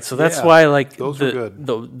in? Right, so that's Yeah, why like those were good.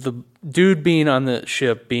 The dude being on the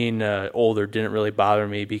ship being older didn't really bother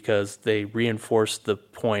me because they reinforced the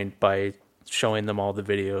point by showing them all the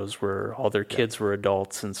videos where all their kids were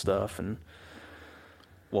adults and stuff. And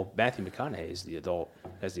Well, Matthew McConaughey is the adult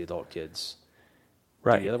kids.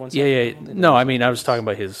 right, the other ones yeah. have- No, I mean I was talking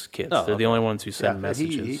about his kids. Oh, They're the okay. only ones who Yeah, send and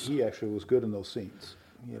messages. he actually was good in those scenes.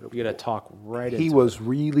 You got to talk right He into was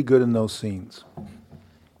really good in those scenes.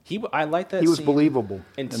 I like that He was scene believable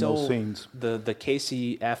in until those scenes. the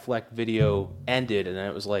Casey Affleck video ended, and then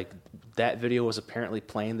it was like that video was apparently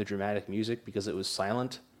playing the dramatic music because it was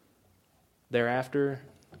silent thereafter.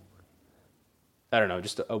 I don't know,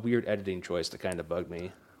 just a weird editing choice that kind of bugged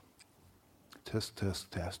me.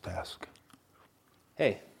 Task.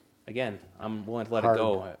 Hey, again, I'm willing to let Hard, it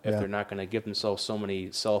go if yeah. they're not going to give themselves so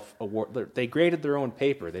many self-award. They graded their own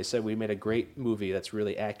paper. They said we made a great movie that's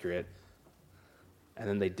really accurate, and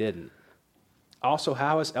then they didn't. Also,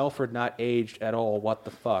 how has Alfred not aged at all? What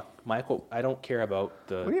the fuck? Michael, I don't care about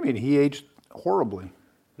the... What do you mean? He aged horribly.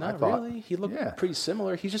 Not I thought. really. He looked Yeah. pretty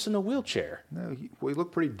similar. He's just in a wheelchair. No, he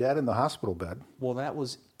looked pretty dead in the hospital bed. Well, that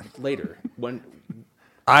was later. When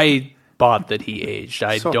I bought that he aged.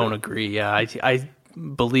 I So- don't agree. Yeah, I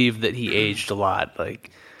believe that he aged a lot.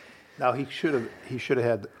 Like, Now he should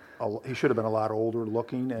have been a lot older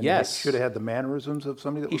looking, and Yes. he should have had the mannerisms of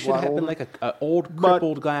somebody that he was a should lot have been older. like an old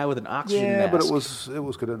crippled guy with an oxygen Yeah, mask. but it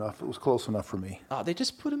was good enough. It was close enough for me. Oh, they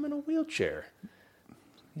just put him in a wheelchair.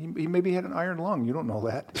 He maybe had an iron lung. You don't know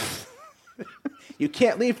that. You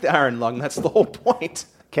can't leave the iron lung. That's the whole point.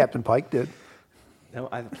 Captain Pike did. No,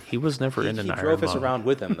 he was never in an he iron drove us lung. around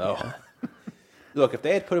with him, though. Look, if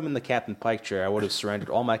they had put him in the Captain Pike chair, I would have surrendered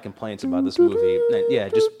all my complaints about this movie. And yeah,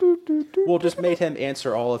 just made him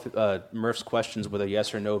answer all of Murph's questions with a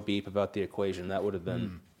yes or no beep about the equation. That would have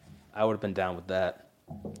been, I would have been down with that.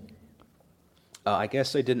 I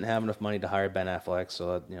guess they didn't have enough money to hire Ben Affleck,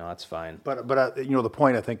 so that's fine. But the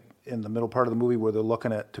point I think in the middle part of the movie where they're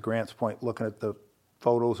looking at, to Grant's point, looking at the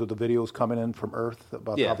photos or the videos coming in from Earth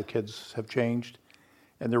about Yeah. how the kids have changed,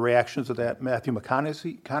 and the reactions to that. Matthew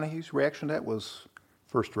McConaughey's reaction to that was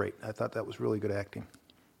first rate. I thought that was really good acting.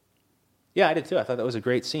 Yeah, I did too. I thought that was a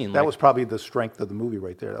great scene. That was probably the strength of the movie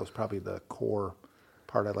right there. That was probably the core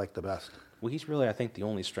part I liked the best. Well, he's really, I think, the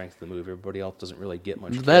only strength of the movie. Everybody else doesn't really get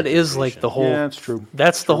much. That is like the whole. Yeah, it's true.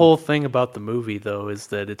 That's the whole thing about the movie, though, is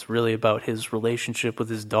that it's really about his relationship with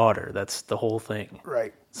his daughter. That's the whole thing.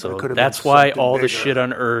 Right. So It could have that's been why something all the bigger. shit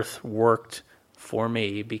on Earth worked for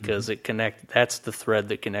me, because that's the thread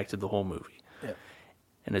that connected the whole movie. Yeah.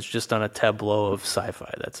 And it's just on a tableau of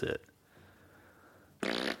sci-fi. That's it.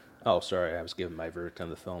 Oh, sorry, I was giving my verdict on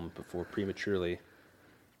the film before prematurely.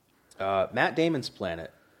 Matt Damon's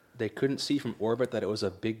planet. They couldn't see from orbit that it was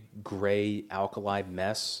a big gray alkali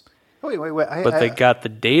mess. Wait. But they got the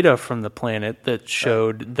data from the planet that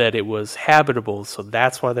showed that it was habitable, so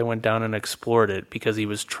that's why they went down and explored it, because he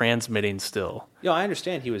was transmitting still. I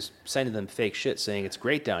understand he was sending them fake shit saying it's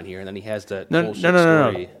great down here, and then he has that No, bullshit no.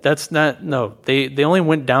 story. That's not. No, they only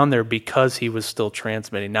went down there because he was still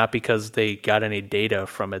transmitting, not because they got any data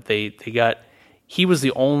from it. They got. He was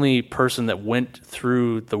the only person that went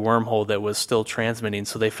through the wormhole that was still transmitting,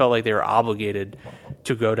 so they felt like they were obligated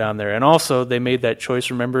to go down there. And also, they made that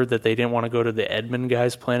choice. Remember that they didn't want to go to the Edmund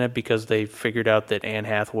guy's planet because they figured out that Anne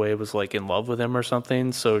Hathaway was like in love with him or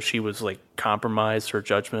something. So she was like compromised. Her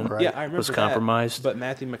judgment Yeah, I remember was that, compromised. But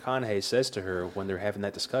Matthew McConaughey says to her when they're having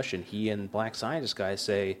that discussion, he and Black Scientist guy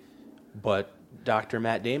say, but Dr.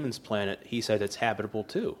 Matt Damon's planet, he said it's habitable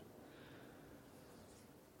too.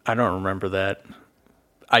 I don't remember that.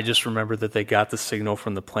 I just remember that they got the signal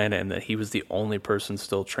from the planet and that he was the only person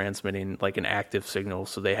still transmitting like an active signal,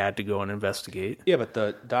 so they had to go and investigate. Yeah, but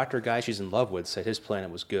the doctor guy she's in love with said his planet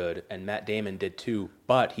was good, and Matt Damon did too,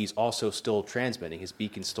 but he's also still transmitting. His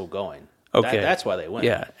beacon's still going. Okay. That's why they went.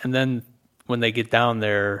 Yeah, and then when they get down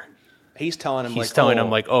there, He's telling him, he's telling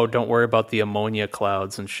them, oh, don't worry about the ammonia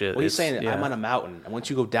clouds and shit. Well, he's It's- saying, yeah. I'm on a mountain, and once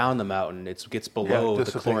you go down the mountain, it gets below the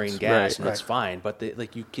dissipates. chlorine gas, Right, and it's right. fine. But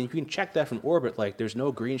you can check that from orbit. Like, there's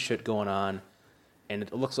no green shit going on, and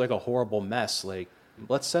it looks like a horrible mess. Like,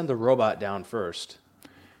 let's send the robot down first.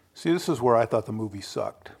 See, this is where I thought the movie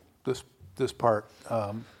sucked. This part.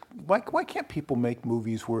 Why can't people make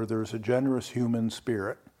movies where there's a generous human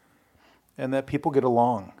spirit and that people get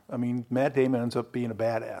along? I mean, Matt Damon ends up being a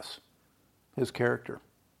badass. His character.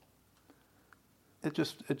 It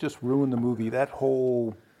just ruined the movie. That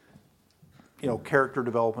whole character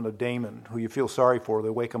development of Damon, who you feel sorry for. They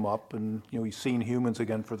wake him up, and he's seen humans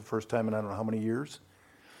again for the first time in I don't know how many years,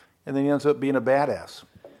 and then he ends up being a badass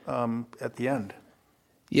at the end.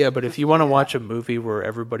 Yeah, but if you want to watch a movie where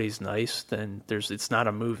everybody's nice, then it's not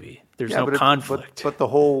a movie. There's no conflict. But the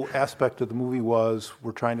whole aspect of the movie was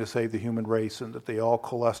we're trying to save the human race, and that they all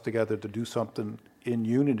coalesce together to do something in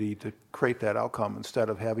unity to create that outcome, instead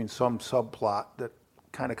of having some subplot that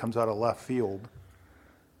kind of comes out of left field.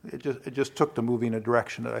 It just took the movie in a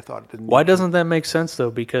direction that I thought it didn't. Why need to. doesn't that make sense,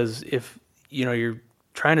 though? Because if you're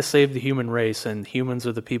trying to save the human race and humans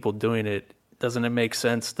are the people doing it, doesn't it make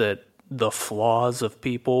sense that the flaws of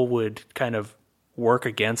people would kind of work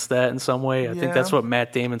against that in some way? I think that's what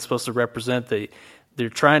Matt Damon's supposed to represent. They're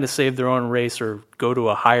trying to save their own race or go to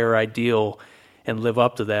a higher ideal and live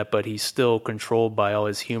up to that, but he's still controlled by all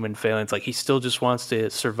his human failings. Like, he still just wants to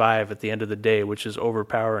survive at the end of the day, which is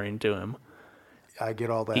overpowering to him. I get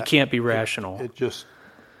all that. He can't be rational. It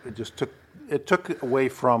took away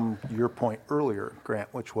from your point earlier, Grant,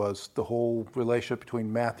 which was the whole relationship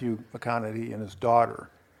between Matthew McConaughey and his daughter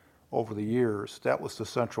over the years. That was the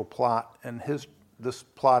central plot, and this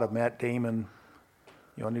plot of Matt Damon,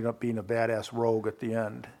 ended up being a badass rogue at the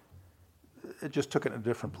end. it just took it in a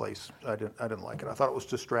different place. I didn't like it. I thought it was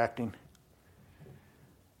distracting.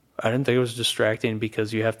 I didn't think it was distracting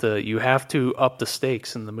because you have to up the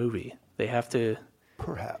stakes in the movie. They have to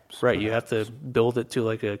Perhaps. right. You have to build it to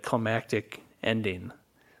like a climactic ending.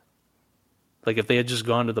 Like if they had just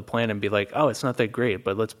gone to the planet and be like, "Oh, it's not that great,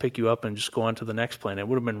 but let's pick you up and just go on to the next planet," it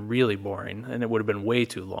would have been really boring and it would have been way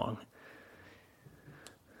too long.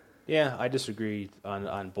 Yeah, I disagree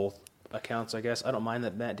on both accounts, I guess. I don't mind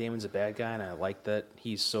that Matt Damon's a bad guy, and I like that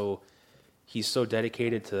he's so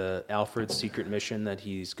dedicated to Alfred's secret mission that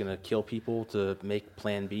he's going to kill people to make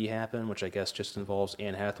Plan B happen, which I guess just involves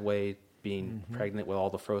Anne Hathaway being pregnant with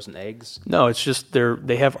all the frozen eggs. No, it's just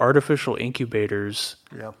they have artificial incubators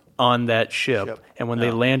Yeah. on that ship, and when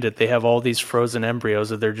they land it, they have all these frozen embryos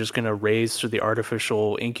that they're just going to raise through the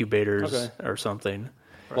artificial incubators or something.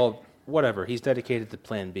 Well, whatever. He's dedicated to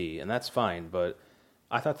Plan B, and that's fine, but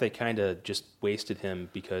I thought they kind of just wasted him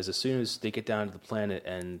because as soon as they get down to the planet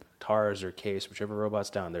and TARS or Case, whichever robot's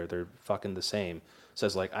down there, they're fucking the same,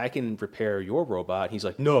 says, like, I can repair your robot. And he's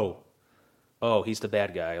like, no. Oh, he's the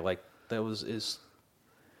bad guy. Like, that was his...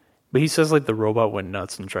 But he says like the robot went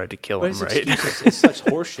nuts and tried to kill him, right? It's such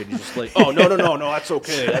horseshit. He's just like, oh, no, that's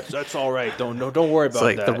okay. That's all right. Don't worry about It's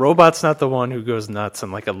like that. the robot's not the one who goes nuts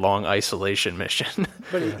on like a long isolation mission.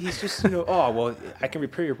 But he's just, oh, well, I can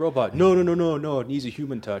repair your robot. No, it needs a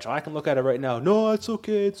human touch. I can look at it right now. No, it's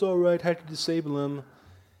okay. It's all right. I had to disable him.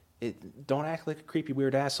 Don't act like a creepy,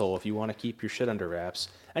 weird asshole if you want to keep your shit under wraps.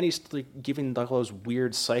 And he's like giving like those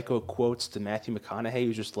weird psycho quotes to Matthew McConaughey,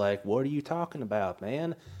 who's just like, what are you talking about,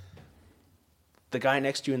 man? The guy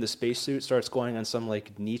next to you in the spacesuit starts going on some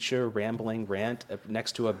like Nietzsche rambling rant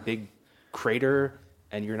next to a big crater,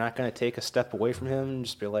 and you're not going to take a step away from him and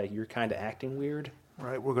just be like, you're kind of acting weird.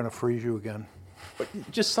 Right, we're going to freeze you again. But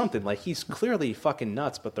just something like he's clearly fucking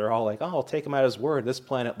nuts, but they're all like, "Oh, I'll take him at his word. This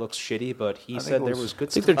planet looks shitty, but he said there was good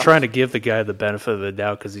I think stuff." they're trying to give the guy the benefit of the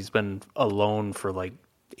doubt because he's been alone for like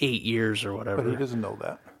 8 years or whatever. But he doesn't know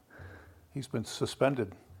that. He's been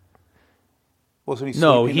suspended. Wasn't he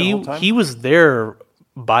No, sleeping the whole time? he was there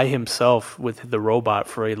by himself with the robot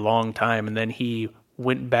for a long time, and then he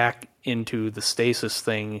went back into the stasis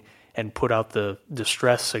thing and put out the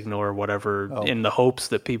distress signal or whatever in the hopes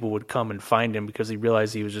that people would come and find him because he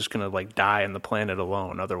realized he was just going to like die on the planet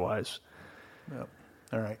alone otherwise. Yep.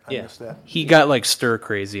 All right, I Yeah. missed that. He got like stir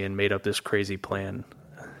crazy and made up this crazy plan.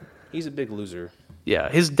 He's a big loser. Yeah,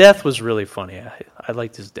 his death was really funny. I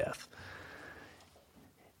liked his death.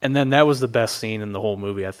 And then that was the best scene in the whole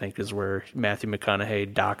movie, I think, is where Matthew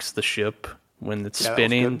McConaughey docks the ship when it's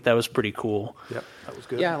spinning. That was pretty cool. Yep, that was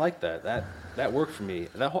good. Yeah, I like that. That worked for me.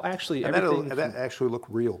 That whole actually and everything that actually looked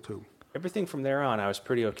real too. everything from there on I was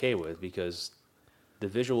pretty okay with because the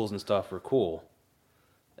visuals and stuff were cool.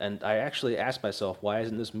 And I actually asked myself, why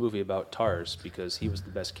isn't this movie about TARS? Because he was the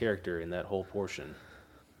best character in that whole portion.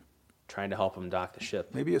 Trying to help him dock the ship.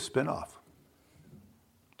 Maybe a spin-off.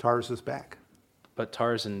 TARS is back. But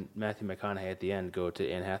TARS and Matthew McConaughey at the end go to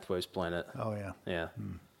Anne Hathaway's planet. Oh yeah. Yeah.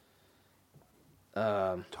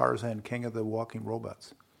 Tarzan, King of the Walking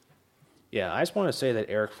Robots. Yeah, I just want to say that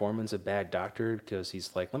Eric Foreman's a bad doctor because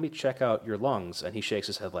he's like, let me check out your lungs. And he shakes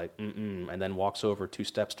his head like, and then walks over 2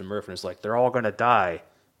 steps to Murph and is like, they're all going to die.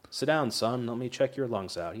 Sit down, son. Let me check your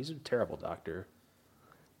lungs out. He's a terrible doctor.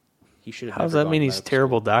 He should have. How does that mean he's a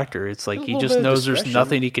terrible doctor? It's like he just knows there's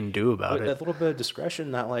nothing he can do about With it. that little bit of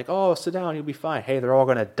discretion, not like, oh, sit down, you'll be fine. Hey, they're all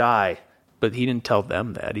going to die. But he didn't tell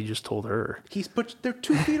them that. He just told her. They're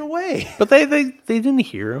 2 feet away. But they didn't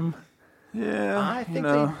hear him. Yeah, I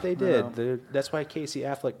think they did. That's why Casey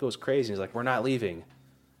Affleck goes crazy. He's like, we're not leaving.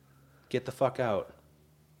 Get the fuck out.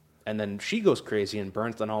 And then she goes crazy and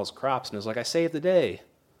burns down all his crops and is like, I saved the day.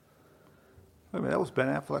 I mean, that was Ben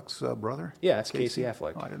Affleck's brother? Yeah, it's Casey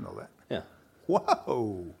Affleck. Oh, I didn't know that. Yeah.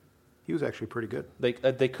 Whoa. He was actually pretty good.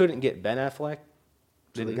 They couldn't get Ben Affleck.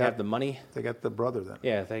 They didn't have the money. They got the brother then.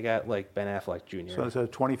 Yeah, they got like Ben Affleck Jr. So instead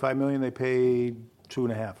of $25 million, they paid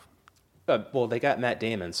 $2.5. Well, they got Matt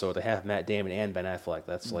Damon, so to have Matt Damon and Ben Affleck,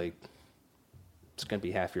 that's like, it's going to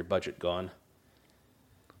be half your budget gone.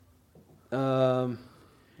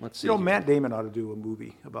 Let's see. Matt Damon ought to do a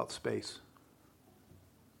movie about space.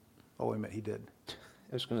 Oh, wait a minute, he did. I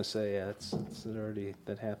was going to say, yeah,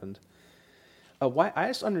 that happened. Why I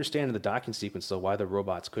just understand in the docking sequence though why the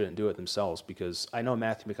robots couldn't do it themselves, because I know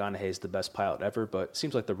Matthew McConaughey is the best pilot ever, but it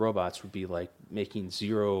seems like the robots would be like making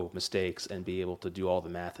 0 mistakes and be able to do all the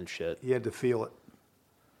math and shit. He had to feel it.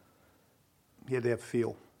 He had to have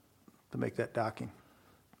feel to make that docking.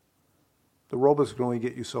 The robots can only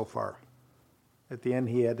get you so far. At the end,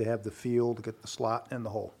 he had to have the feel to get the slot in the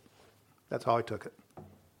hole. That's how I took it.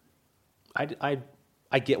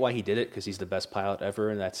 I get why he did it because he's the best pilot ever,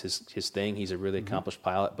 and that's his thing. He's a really accomplished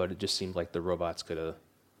pilot, but it just seemed like the robots could have.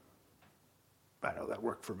 I know that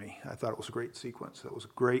worked for me. I thought it was a great sequence. It was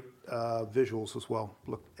great visuals as well.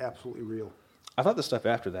 Looked absolutely real. I thought the stuff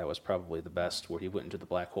after that was probably the best, where he went into the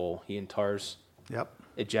black hole. He and TARS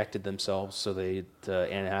ejected themselves so the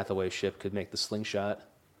Anne Hathaway ship could make the slingshot.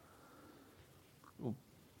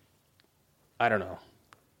 I don't know.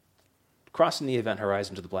 Crossing the event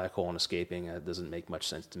horizon to the black hole and escaping doesn't make much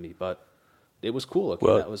sense to me, but it was cool looking.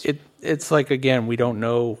 Well, it's like, again, we don't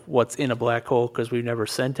know what's in a black hole because we've never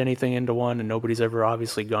sent anything into one, and nobody's ever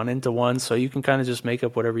obviously gone into one, so you can kind of just make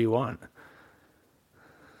up whatever you want.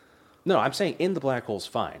 No, I'm saying in the black hole's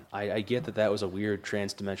fine. I get that was a weird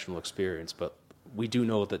trans-dimensional experience, but we do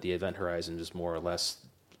know that the event horizon is more or less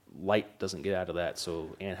light doesn't get out of that,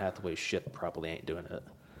 so Anne Hathaway's ship probably ain't doing it.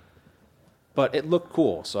 But it looked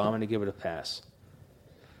cool, so I'm going to give it a pass.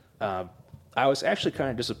 I was actually kind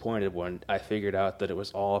of disappointed when I figured out that it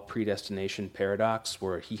was all a predestination paradox,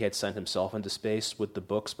 where he had sent himself into space with the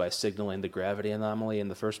books by signaling the gravity anomaly in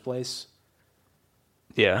the first place.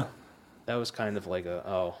 Yeah. That was kind of like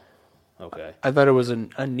okay. I thought it was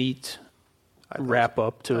a neat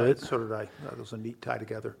wrap-up to it. So did I. That was a neat tie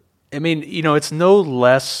together. I mean, it's no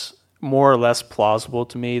more or less plausible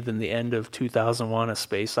to me than the end of 2001: A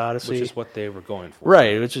Space Odyssey. Which is what they were going for.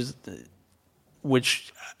 Right,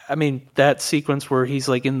 I mean, that sequence where he's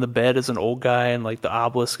like in the bed as an old guy and like the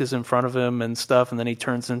obelisk is in front of him and stuff, and then he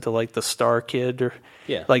turns into like the Star Kid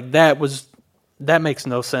like that makes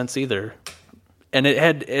no sense either. And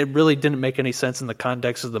it really didn't make any sense in the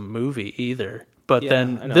context of the movie either. But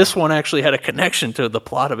then this one actually had a connection to the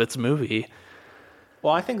plot of its movie.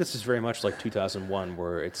 Well, I think this is very much like 2001,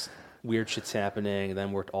 where it's weird shit's happening, and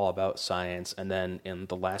then we're all about science, and then in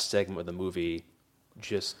the last segment of the movie,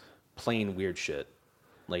 just plain weird shit.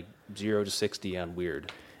 Like 0 to 60 on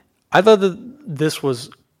weird. I thought that this was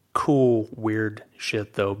cool, weird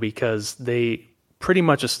shit, though, because they pretty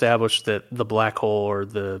much established that the black hole or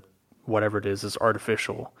the whatever it is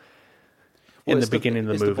artificial in the beginning of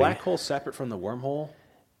the movie. Is the black hole separate from the wormhole?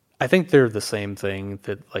 I think they're the same thing.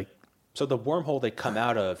 So the wormhole they come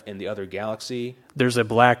out of in the other galaxy, there's a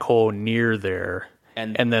black hole near there,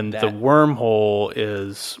 and then the wormhole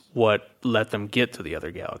is what let them get to the other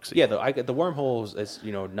galaxy. Yeah, the wormhole is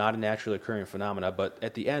not a naturally occurring phenomena, but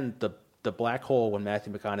at the end, the black hole, when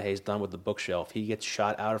Matthew McConaughey's done with the bookshelf, he gets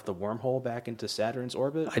shot out of the wormhole back into Saturn's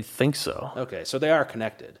orbit? I think so. Okay, so they are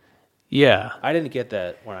connected. Yeah. I didn't get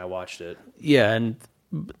that when I watched it. Yeah, and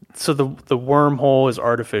so the wormhole is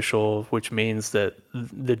artificial, which means that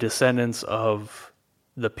the descendants of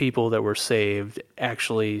the people that were saved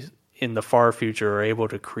actually in the far future are able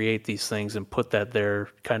to create these things and put that there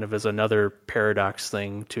kind of as another paradox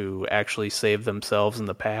thing to actually save themselves in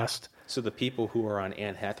the past. So the people who are on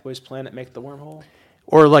Anne Hathaway's planet make the wormhole?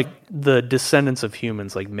 Or like the descendants of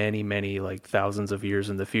humans, like many, many, like thousands of years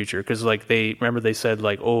in the future. Because like they said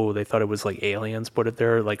like, oh, they thought it was like aliens put it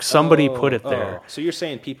there. Like somebody put it there. So you're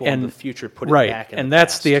saying people in the future put it back in the past. And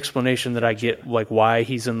that's the explanation that I get, like why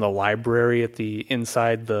he's in the library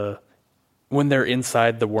when they're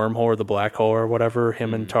inside the wormhole or the black hole or whatever,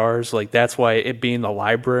 him and TARS. Like that's why it being the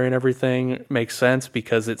library and everything makes sense,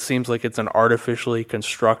 because it seems like it's an artificially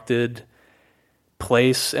constructed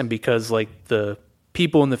place, and because like the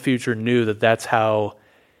people in the future knew that that's how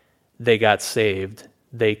they got saved.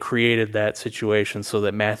 They created that situation so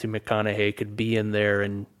that Matthew McConaughey could be in there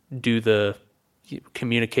and do the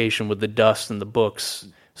communication with the dust and the books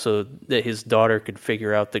so that his daughter could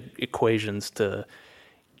figure out the equations to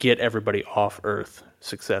get everybody off Earth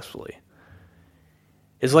successfully.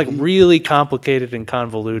 It's like really complicated and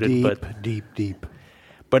convoluted, Deep.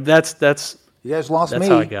 But that's You guys lost me. That's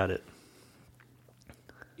how I got it.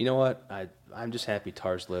 You know what? I'm just happy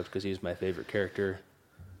TARS lived because he was my favorite character.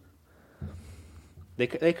 They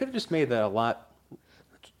could have just made that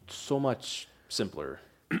so much simpler.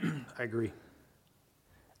 I agree.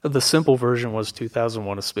 The simple version was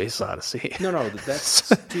 2001: A Space Odyssey. No, that's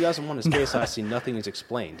 2001: A Space Odyssey. Nothing is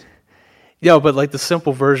explained. Yeah, but like the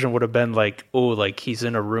simple version would have been like, oh, like he's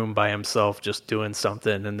in a room by himself just doing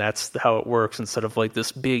something, and that's how it works, instead of like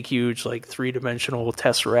this big, huge, like 3-dimensional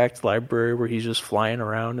Tesseract library where he's just flying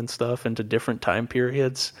around and stuff into different time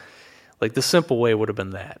periods. Like the simple way would have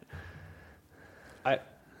been that.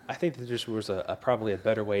 I think that there was probably a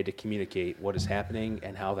better way to communicate what is happening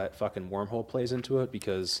and how that fucking wormhole plays into it,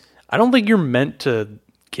 because I don't think you're meant to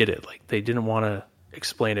get it. Like they didn't want to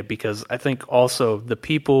explain it, because I think also the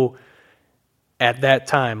people at that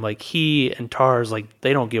time, like he and TARS, like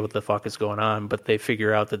they don't get what the fuck is going on, but they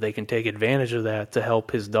figure out that they can take advantage of that to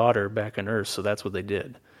help his daughter back on Earth, so that's what they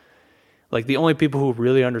did. Like, the only people who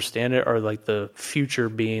really understand it are, like, the future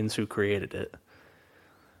beings who created it.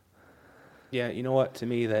 Yeah, you know what? To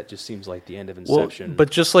me, that just seems like the end of Well, Inception. but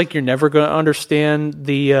just like you're never going to understand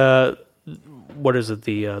the, what is it,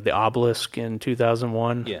 the obelisk in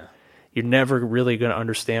 2001? yeah. You're never really going to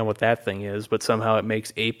understand what that thing is, but somehow it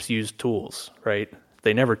makes apes use tools, right?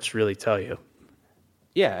 They never really tell you.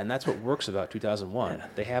 Yeah, and that's what works about 2001. Yeah.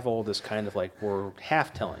 They have all this kind of like, we're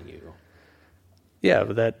half telling you. Yeah,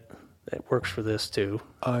 but that works for this too.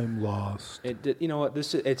 I'm lost. You know what?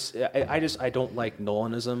 I don't like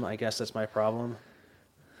Nolanism. I guess that's my problem.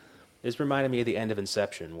 It's reminded me of the end of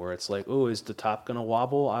Inception, where it's like, oh, is the top gonna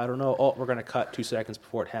wobble? I don't know. Oh, we're gonna cut 2 seconds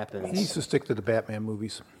before it happens. He needs to stick to the Batman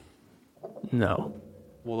movies. No,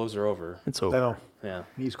 Well, those are over. it's I over. know. Yeah.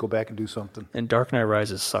 He needs to go back and do something. And Dark Knight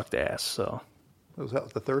Rises sucked ass, so Was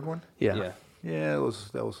that the third one? yeah. Yeah. Yeah, that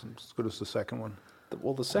was as good as the second one.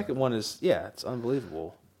 Well, the second one is, yeah, it's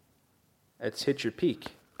unbelievable. It's hit your peak.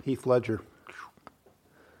 Heath Ledger.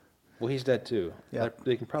 Well, he's dead too. Yeah,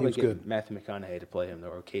 They can probably he get was good. Matthew McConaughey to play him, though,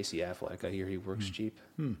 or Casey Affleck. I hear he works cheap.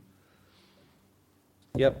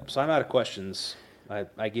 Yep. So I'm out of questions.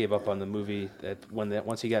 I gave up on the movie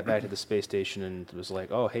once he got back to the space station and was like,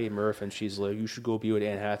 "Oh, hey Murph," and she's like, "You should go be with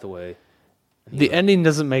Anne Hathaway." The ending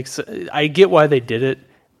doesn't make sense. I get why they did it,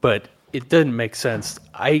 but it didn't make sense.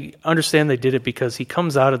 I understand they did it because he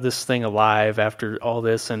comes out of this thing alive after all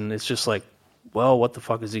this, and it's just like, well, what the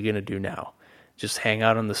fuck is he going to do now? Just hang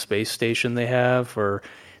out on the space station they have? Or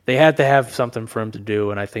they had to have something for him to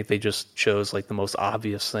do, and I think they just chose like the most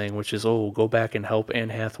obvious thing, which is, oh, go back and help Anne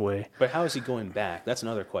Hathaway. But how is he going back? That's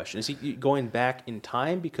another question. Is he going back in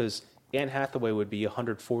time? Because Anne Hathaway would be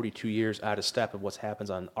 142 years out of step of what happens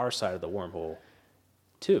on our side of the wormhole,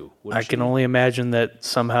 too. I can only imagine that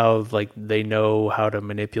somehow like they know how to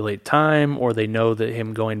manipulate time, or they know that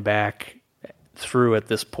him going back through at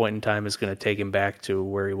this point in time is going to take him back to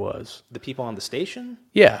where he was. The people on the station?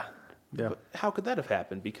 Yeah. Yeah. But how could that have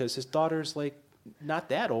happened? Because his daughter's like not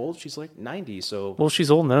that old. She's like 90, so... Well, she's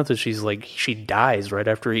old enough that she dies right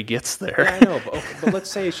after he gets there. Yeah, I know, but let's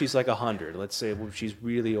say she's like 100. Let's say she's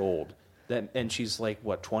really old. And she's like,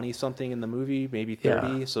 what, 20-something in the movie? Maybe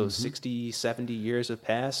 30? Yeah. So 60, 70 years have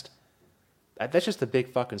passed? That's just a big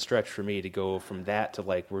fucking stretch for me to go from that to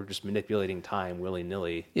like we're just manipulating time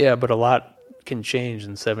willy-nilly. Yeah, but a lot can change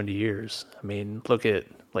in 70 years. I mean, look at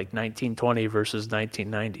like 1920 versus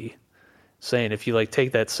 1990. Saying if you like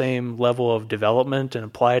take that same level of development and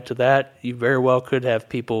apply it to that, you very well could have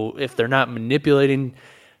people, if they're not manipulating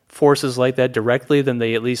forces like that directly, then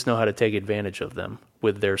they at least know how to take advantage of them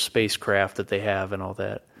with their spacecraft that they have and all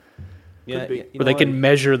that. Yeah, be. you Where know they what? can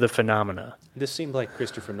measure the phenomena. This seemed like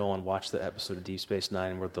Christopher Nolan watched the episode of Deep Space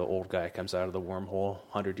Nine where the old guy comes out of the wormhole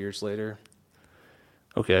 100 years later.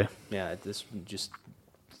 Okay. Yeah, this just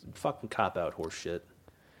fucking cop-out horse shit.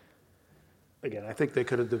 Again, I think they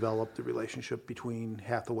could have developed the relationship between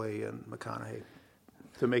Hathaway and McConaughey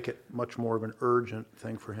to make it much more of an urgent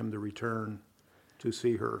thing for him to return to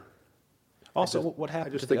see her. Also, what I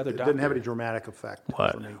happened just to the think other it doctor? didn't have any dramatic effect for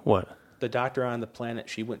What? me. What? The doctor on the planet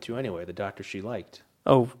she went to anyway, the doctor she liked.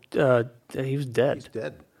 Oh, he was dead. He's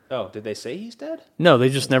dead. Oh, did they say he's dead? No, they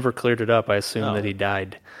just never cleared it up. I assume Oh. that he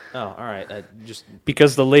died. Oh, all right. Just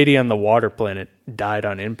Because the lady on the water planet died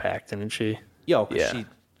on impact, didn't she? yo, 'cause Yeah.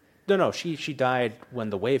 she died when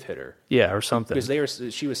the wave hit her. Yeah, or something.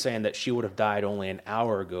 Because she was saying that she would have died only an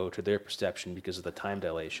hour ago to their perception because of the time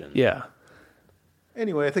dilation. Yeah.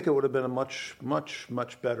 Anyway, I think it would have been a much, much,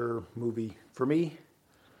 much better movie for me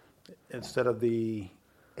instead of the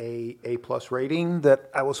A plus rating that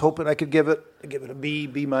I was hoping I could give it. I give it a B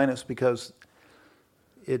minus because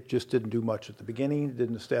it just didn't do much at the beginning. It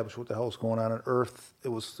didn't establish what the hell was going on Earth. It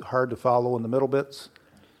was hard to follow in the middle bits,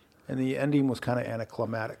 and the ending was kind of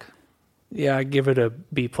anticlimactic. Yeah, I give it a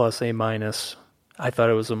B plus A minus. I thought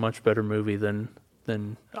it was a much better movie than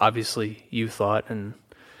obviously you thought, and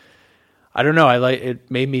I don't know. It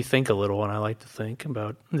made me think a little, and I like to think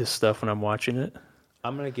about this stuff when I'm watching it.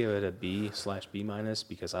 I'm gonna give it a B/B minus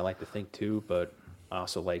because I like to think too, but I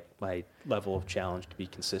also like my level of challenge to be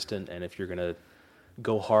consistent. And if you're gonna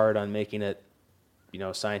go hard on making it,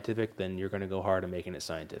 scientific, then you're gonna go hard on making it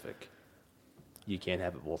scientific. You can't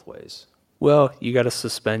have it both ways. Well, you got to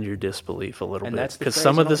suspend your disbelief a little And bit that's the because phrase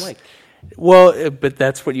some I of don't this. like. Well, but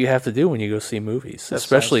that's what you have to do when you go see movies, That's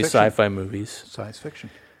especially science fiction. sci-fi movies. Science fiction.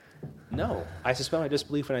 No, I suspend my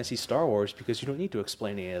disbelief when I see Star Wars because you don't need to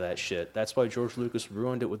explain any of that shit. That's why George Lucas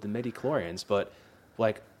ruined it with the midi-chlorians. But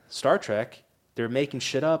like Star Trek, they're making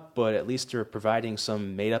shit up, but at least they're providing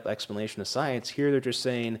some made-up explanation of science. Here they're just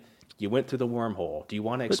saying, You went through the wormhole. Do you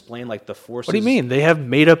want to explain like the forces? What do you mean? They have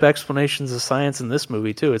made up explanations of science in this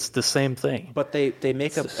movie too. It's the same thing. But they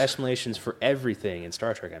make up explanations for everything in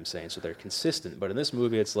Star Trek, I'm saying, so they're consistent. But in this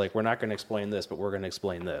movie, it's like, we're not going to explain this, but we're going to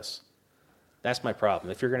explain this. That's my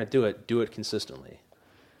problem. If you're going to do it consistently.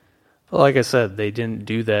 Well, like I said, they didn't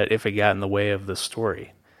do that if it got in the way of the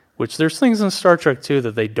story. Which there's things in Star Trek too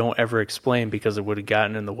that they don't ever explain because it would have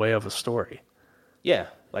gotten in the way of a story. Yeah,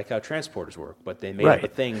 like how transporters work, but they made up a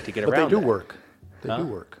thing to get But around they do that. work. They do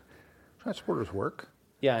work. Transporters work.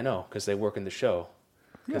 Yeah, I know, because they work in the show.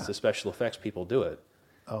 Because Yeah. the special effects people do it.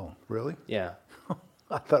 Oh, really? Yeah.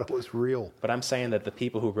 I thought it was real. But I'm saying that the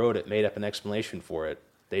people who wrote it made up an explanation for it.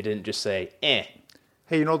 They didn't just say, eh.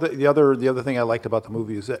 Hey, you know the other thing I liked about the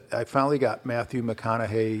movie is that I finally got Matthew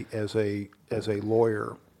McConaughey as a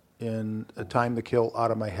lawyer in A Time to Kill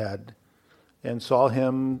out of my head, and saw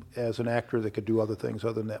him as an actor that could do other things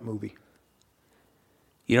other than that movie.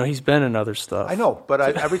 You know, he's been in other stuff. I know, but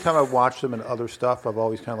every time I've watched him in other stuff, I've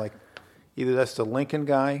always kind of like, either that's the Lincoln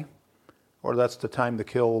guy, or that's the Time to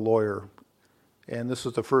Kill lawyer. And this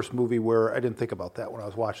was the first movie where I didn't think about that when I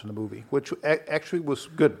was watching the movie, which actually was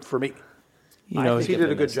good for me. You know, I think he did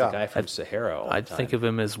a good job. The guy from Sahara all the I'd time. think of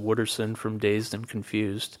him as Wooderson from Dazed and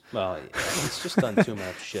Confused. Well, he's just done too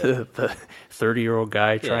much shit. The 30-year-old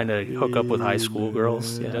guy trying to hook up with high school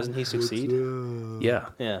girls. Yeah. Doesn't he succeed? Yeah.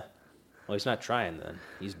 Yeah. Well, he's not trying then.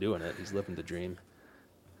 He's doing it. He's living the dream.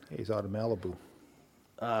 He's out of Malibu.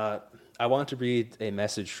 I want to read a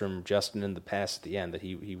message from Justin in the past at the end that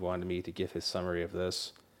he wanted me to give his summary of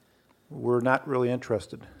this. We're not really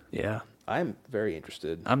interested. Yeah. I'm very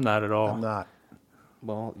interested. I'm not at all. I'm not.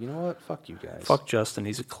 Well, you know what? Fuck you guys. Fuck Justin.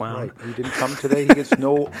 He's a clown. Right. He didn't come today. He gets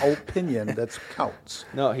no opinion. That counts.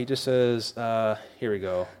 No, he just says, here we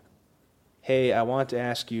go. Hey, I want to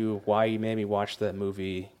ask you why you made me watch that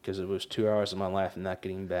movie, because it was 2 hours of my life and not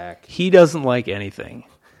getting back. He doesn't like anything.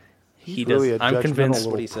 He's really I'm a convinced.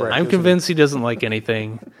 judgmental little prick, I'm isn't convinced he doesn't like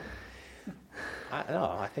anything.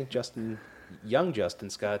 I think young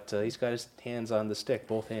Justin's got he's got his hands on the stick,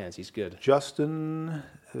 both hands. He's good. Justin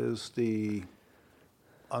is the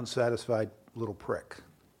unsatisfied little prick.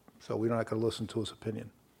 So we're not going to listen to his opinion.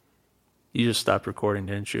 You just stopped recording,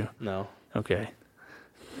 didn't you? No, Okay.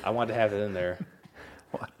 I wanted to have it in there.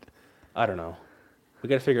 What? I don't know. We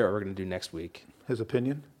got to figure out what we're going to do next week. His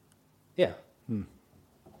opinion? Yeah.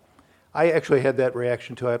 I actually had that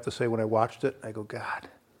reaction too, I have to say, when I watched it. I go, God,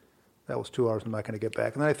 that was 2 hours I'm not going to get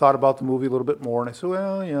back. And then I thought about the movie a little bit more, and I said,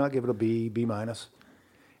 well, I'll give it a B, B minus.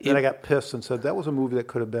 Then I got pissed and said, that was a movie that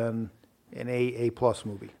could have been an A+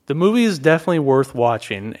 movie. The movie is definitely worth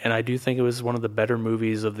watching, and I do think it was one of the better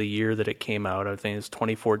movies of the year that it came out. I think it's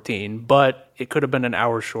 2014, but it could have been an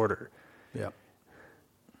hour shorter. Yeah.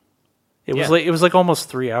 It was Yeah. it was like almost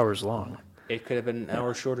 3 hours long. It could have been an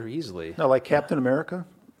hour shorter easily. No, like Captain America,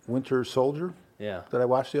 Winter Soldier, Yeah. that I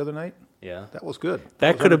watched the other night. Yeah. That was good.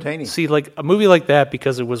 That was could have entertaining. see like a movie like that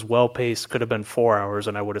because it was well paced could have been 4 hours,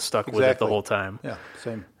 and I would have stuck with it the Exactly. whole time. Yeah,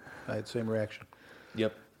 same. I had the same reaction.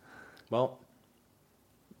 Yep. Well,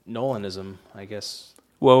 Nolanism, I guess.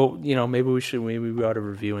 Well, maybe we ought to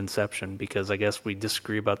review Inception because I guess we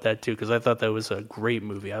disagree about that too. Because I thought that was a great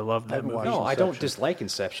movie. I loved that haven't movie. watched No, I don't Inception. dislike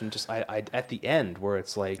Inception. Just I at the end where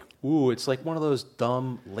it's like, ooh, it's like one of those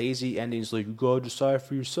dumb, lazy endings. Like you gotta decide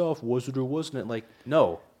for yourself, was it or wasn't it? Like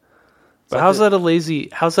no. But how's that a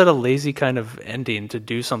lazy kind of ending to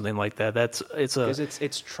do something like that? Because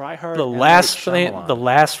it's try hard. the last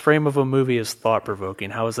frame of a movie is thought provoking.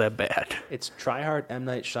 How is that bad? It's try hard M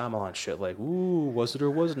Night Shyamalan shit. Like ooh, was it or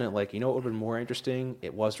wasn't it? Like what would have been more interesting?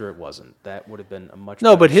 It was or it wasn't. That would have been a much.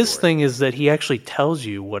 No, better but his story. thing is that he actually tells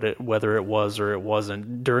you whether it was or it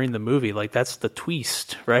wasn't during the movie. Like that's the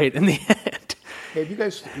twist, right? In the end. Hey, have you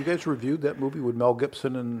guys reviewed that movie with Mel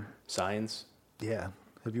Gibson and Signs. yeah?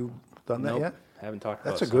 Have you done that Nope, yet? haven't talked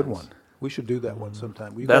about. That's a good Signs. one. We should do that one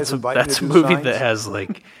sometime. Will you That's guys a invite me that's a to do movie Signs? that has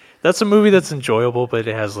that's a movie that's enjoyable, but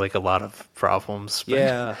it has like a lot of problems. But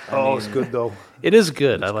Yeah. It's good though. it is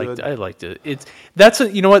good. It's I good. liked it.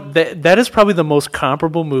 You know what that is probably the most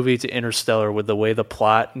comparable movie to Interstellar with the way the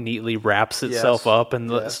plot neatly wraps itself Yes. up and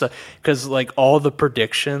the Yes. stuff because like all the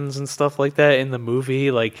predictions and stuff like that in the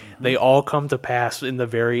movie like they all come to pass in the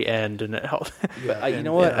very end and it helps. But you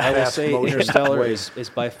know in what? a I will fast say motion Interstellar way.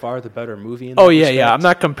 is by far the better movie. In Oh that yeah, respect. I'm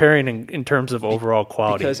not comparing in terms of overall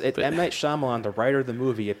quality Because but- M. Night Shyamalan, the writer of the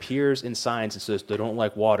movie, appears in Signs and says they don't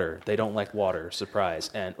like water. They don't like water. Surprise.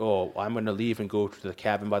 And I'm going to leave and go to the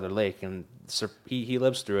cabin by the lake. And he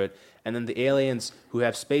lives through it. And then the aliens who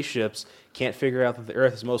have spaceships can't figure out that the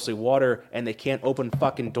Earth is mostly water, and they can't open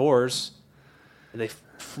fucking doors. And they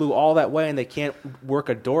flew all that way, and they can't work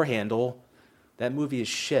a door handle. That movie is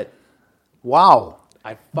shit. Wow.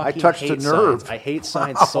 I fucking touched a hate nerve. Signs. I hate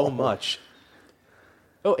Signs so much.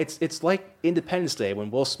 Oh, it's like Independence Day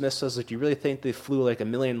when Will Smith says, "Like, do you really think they flew like a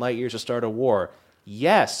million light years to start a war?"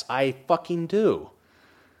 Yes, I fucking do.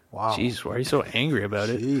 Wow. Jeez, why are you so angry about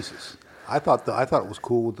it? Jesus. I thought it was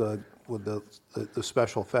cool with the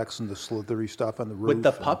special effects and the slithery stuff on the roof. With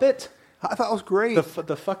the and- puppet, I thought it was great. the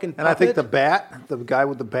fucking puppet. and I think the guy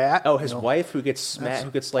with the bat. Oh, his you know, wife who gets smacked,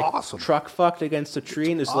 who gets like awesome. truck fucked against a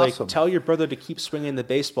tree, and is awesome. like, "Tell your brother to keep swinging the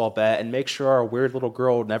baseball bat and make sure our weird little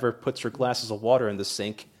girl never puts her glasses of water in the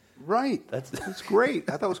sink." Right. That's great.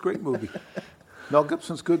 I thought it was a great movie. Mel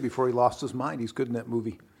Gibson's good before he lost his mind. He's good in that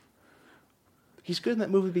movie. He's good in that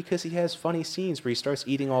movie because he has funny scenes where he starts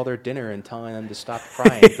eating all their dinner and telling them to stop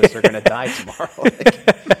crying because they're going to die tomorrow.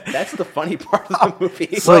 Like, that's the funny part of the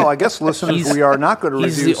movie. Well, I guess listeners, he's- we are not going to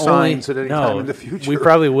He's review the only Signs at any no, time in the future. we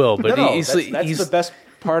probably will, but No, he's that's the best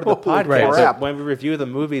part of the Holy podcast. crap. When we review the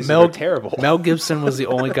movies, Mel, they're terrible. Mel Gibson was the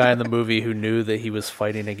only guy in the movie who knew that he was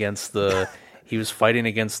fighting against the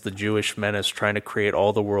Jewish menace trying to create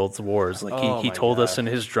all the world's wars. Like Oh he my told us God.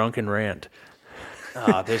 in his drunken rant.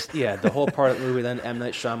 The whole part of the movie. Then M.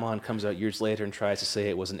 Night Shyamalan comes out years later and tries to say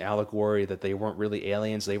it was an allegory, that they weren't really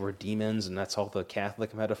aliens, they were demons, and that's how the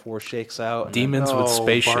Catholic metaphor shakes out. And Demons with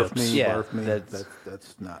spaceships. Barf me, Yeah, barf me. that's-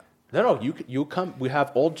 That's not. No, you come. We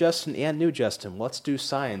have old Justin and new Justin. Let's do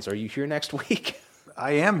Signs. Are you here next week?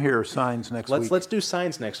 I am here. Signs next week. Let's do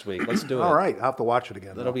Signs next week. Let's do it. All right, I'll have to watch it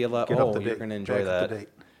again. That'll though. be a lot- Get up oh, to you're date. gonna enjoy Back up to that. date.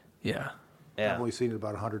 Yeah. Yeah. I've only seen it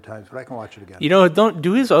about 100 times, but I can watch it again. You know, don't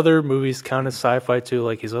do his other movies count as sci-fi too?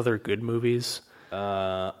 Like his other good movies.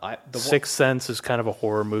 Sixth Sense is kind of a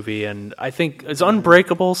horror movie, and I think it's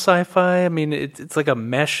Unbreakable sci-fi. I mean, it's like a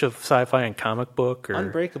mesh of sci-fi and comic book. Or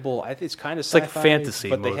Unbreakable. I think it's kind of like sci-fi, fantasy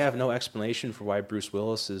but they mode. have no explanation for why Bruce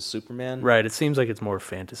Willis is Superman. right, it seems like it's more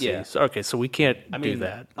fantasy. Yeah. So, okay, so we can't I mean, do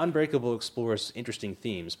that. Unbreakable explores interesting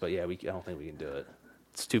themes, but yeah, I don't think we can do it.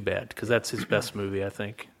 It's too bad because that's his best movie. I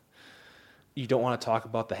think You don't want to talk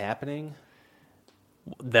about The Happening?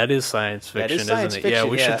 that is science That fiction, is science isn't it? Yeah,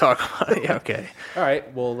 fiction, we yeah. should talk about it. Yeah, okay. All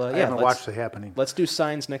right. Well, I yeah. haven't watched The Happening. Let's do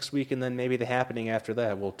Signs next week, and then maybe The Happening after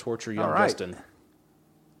that. We'll torture young All right. Justin.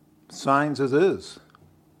 Signs as is.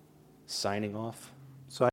 Signing off.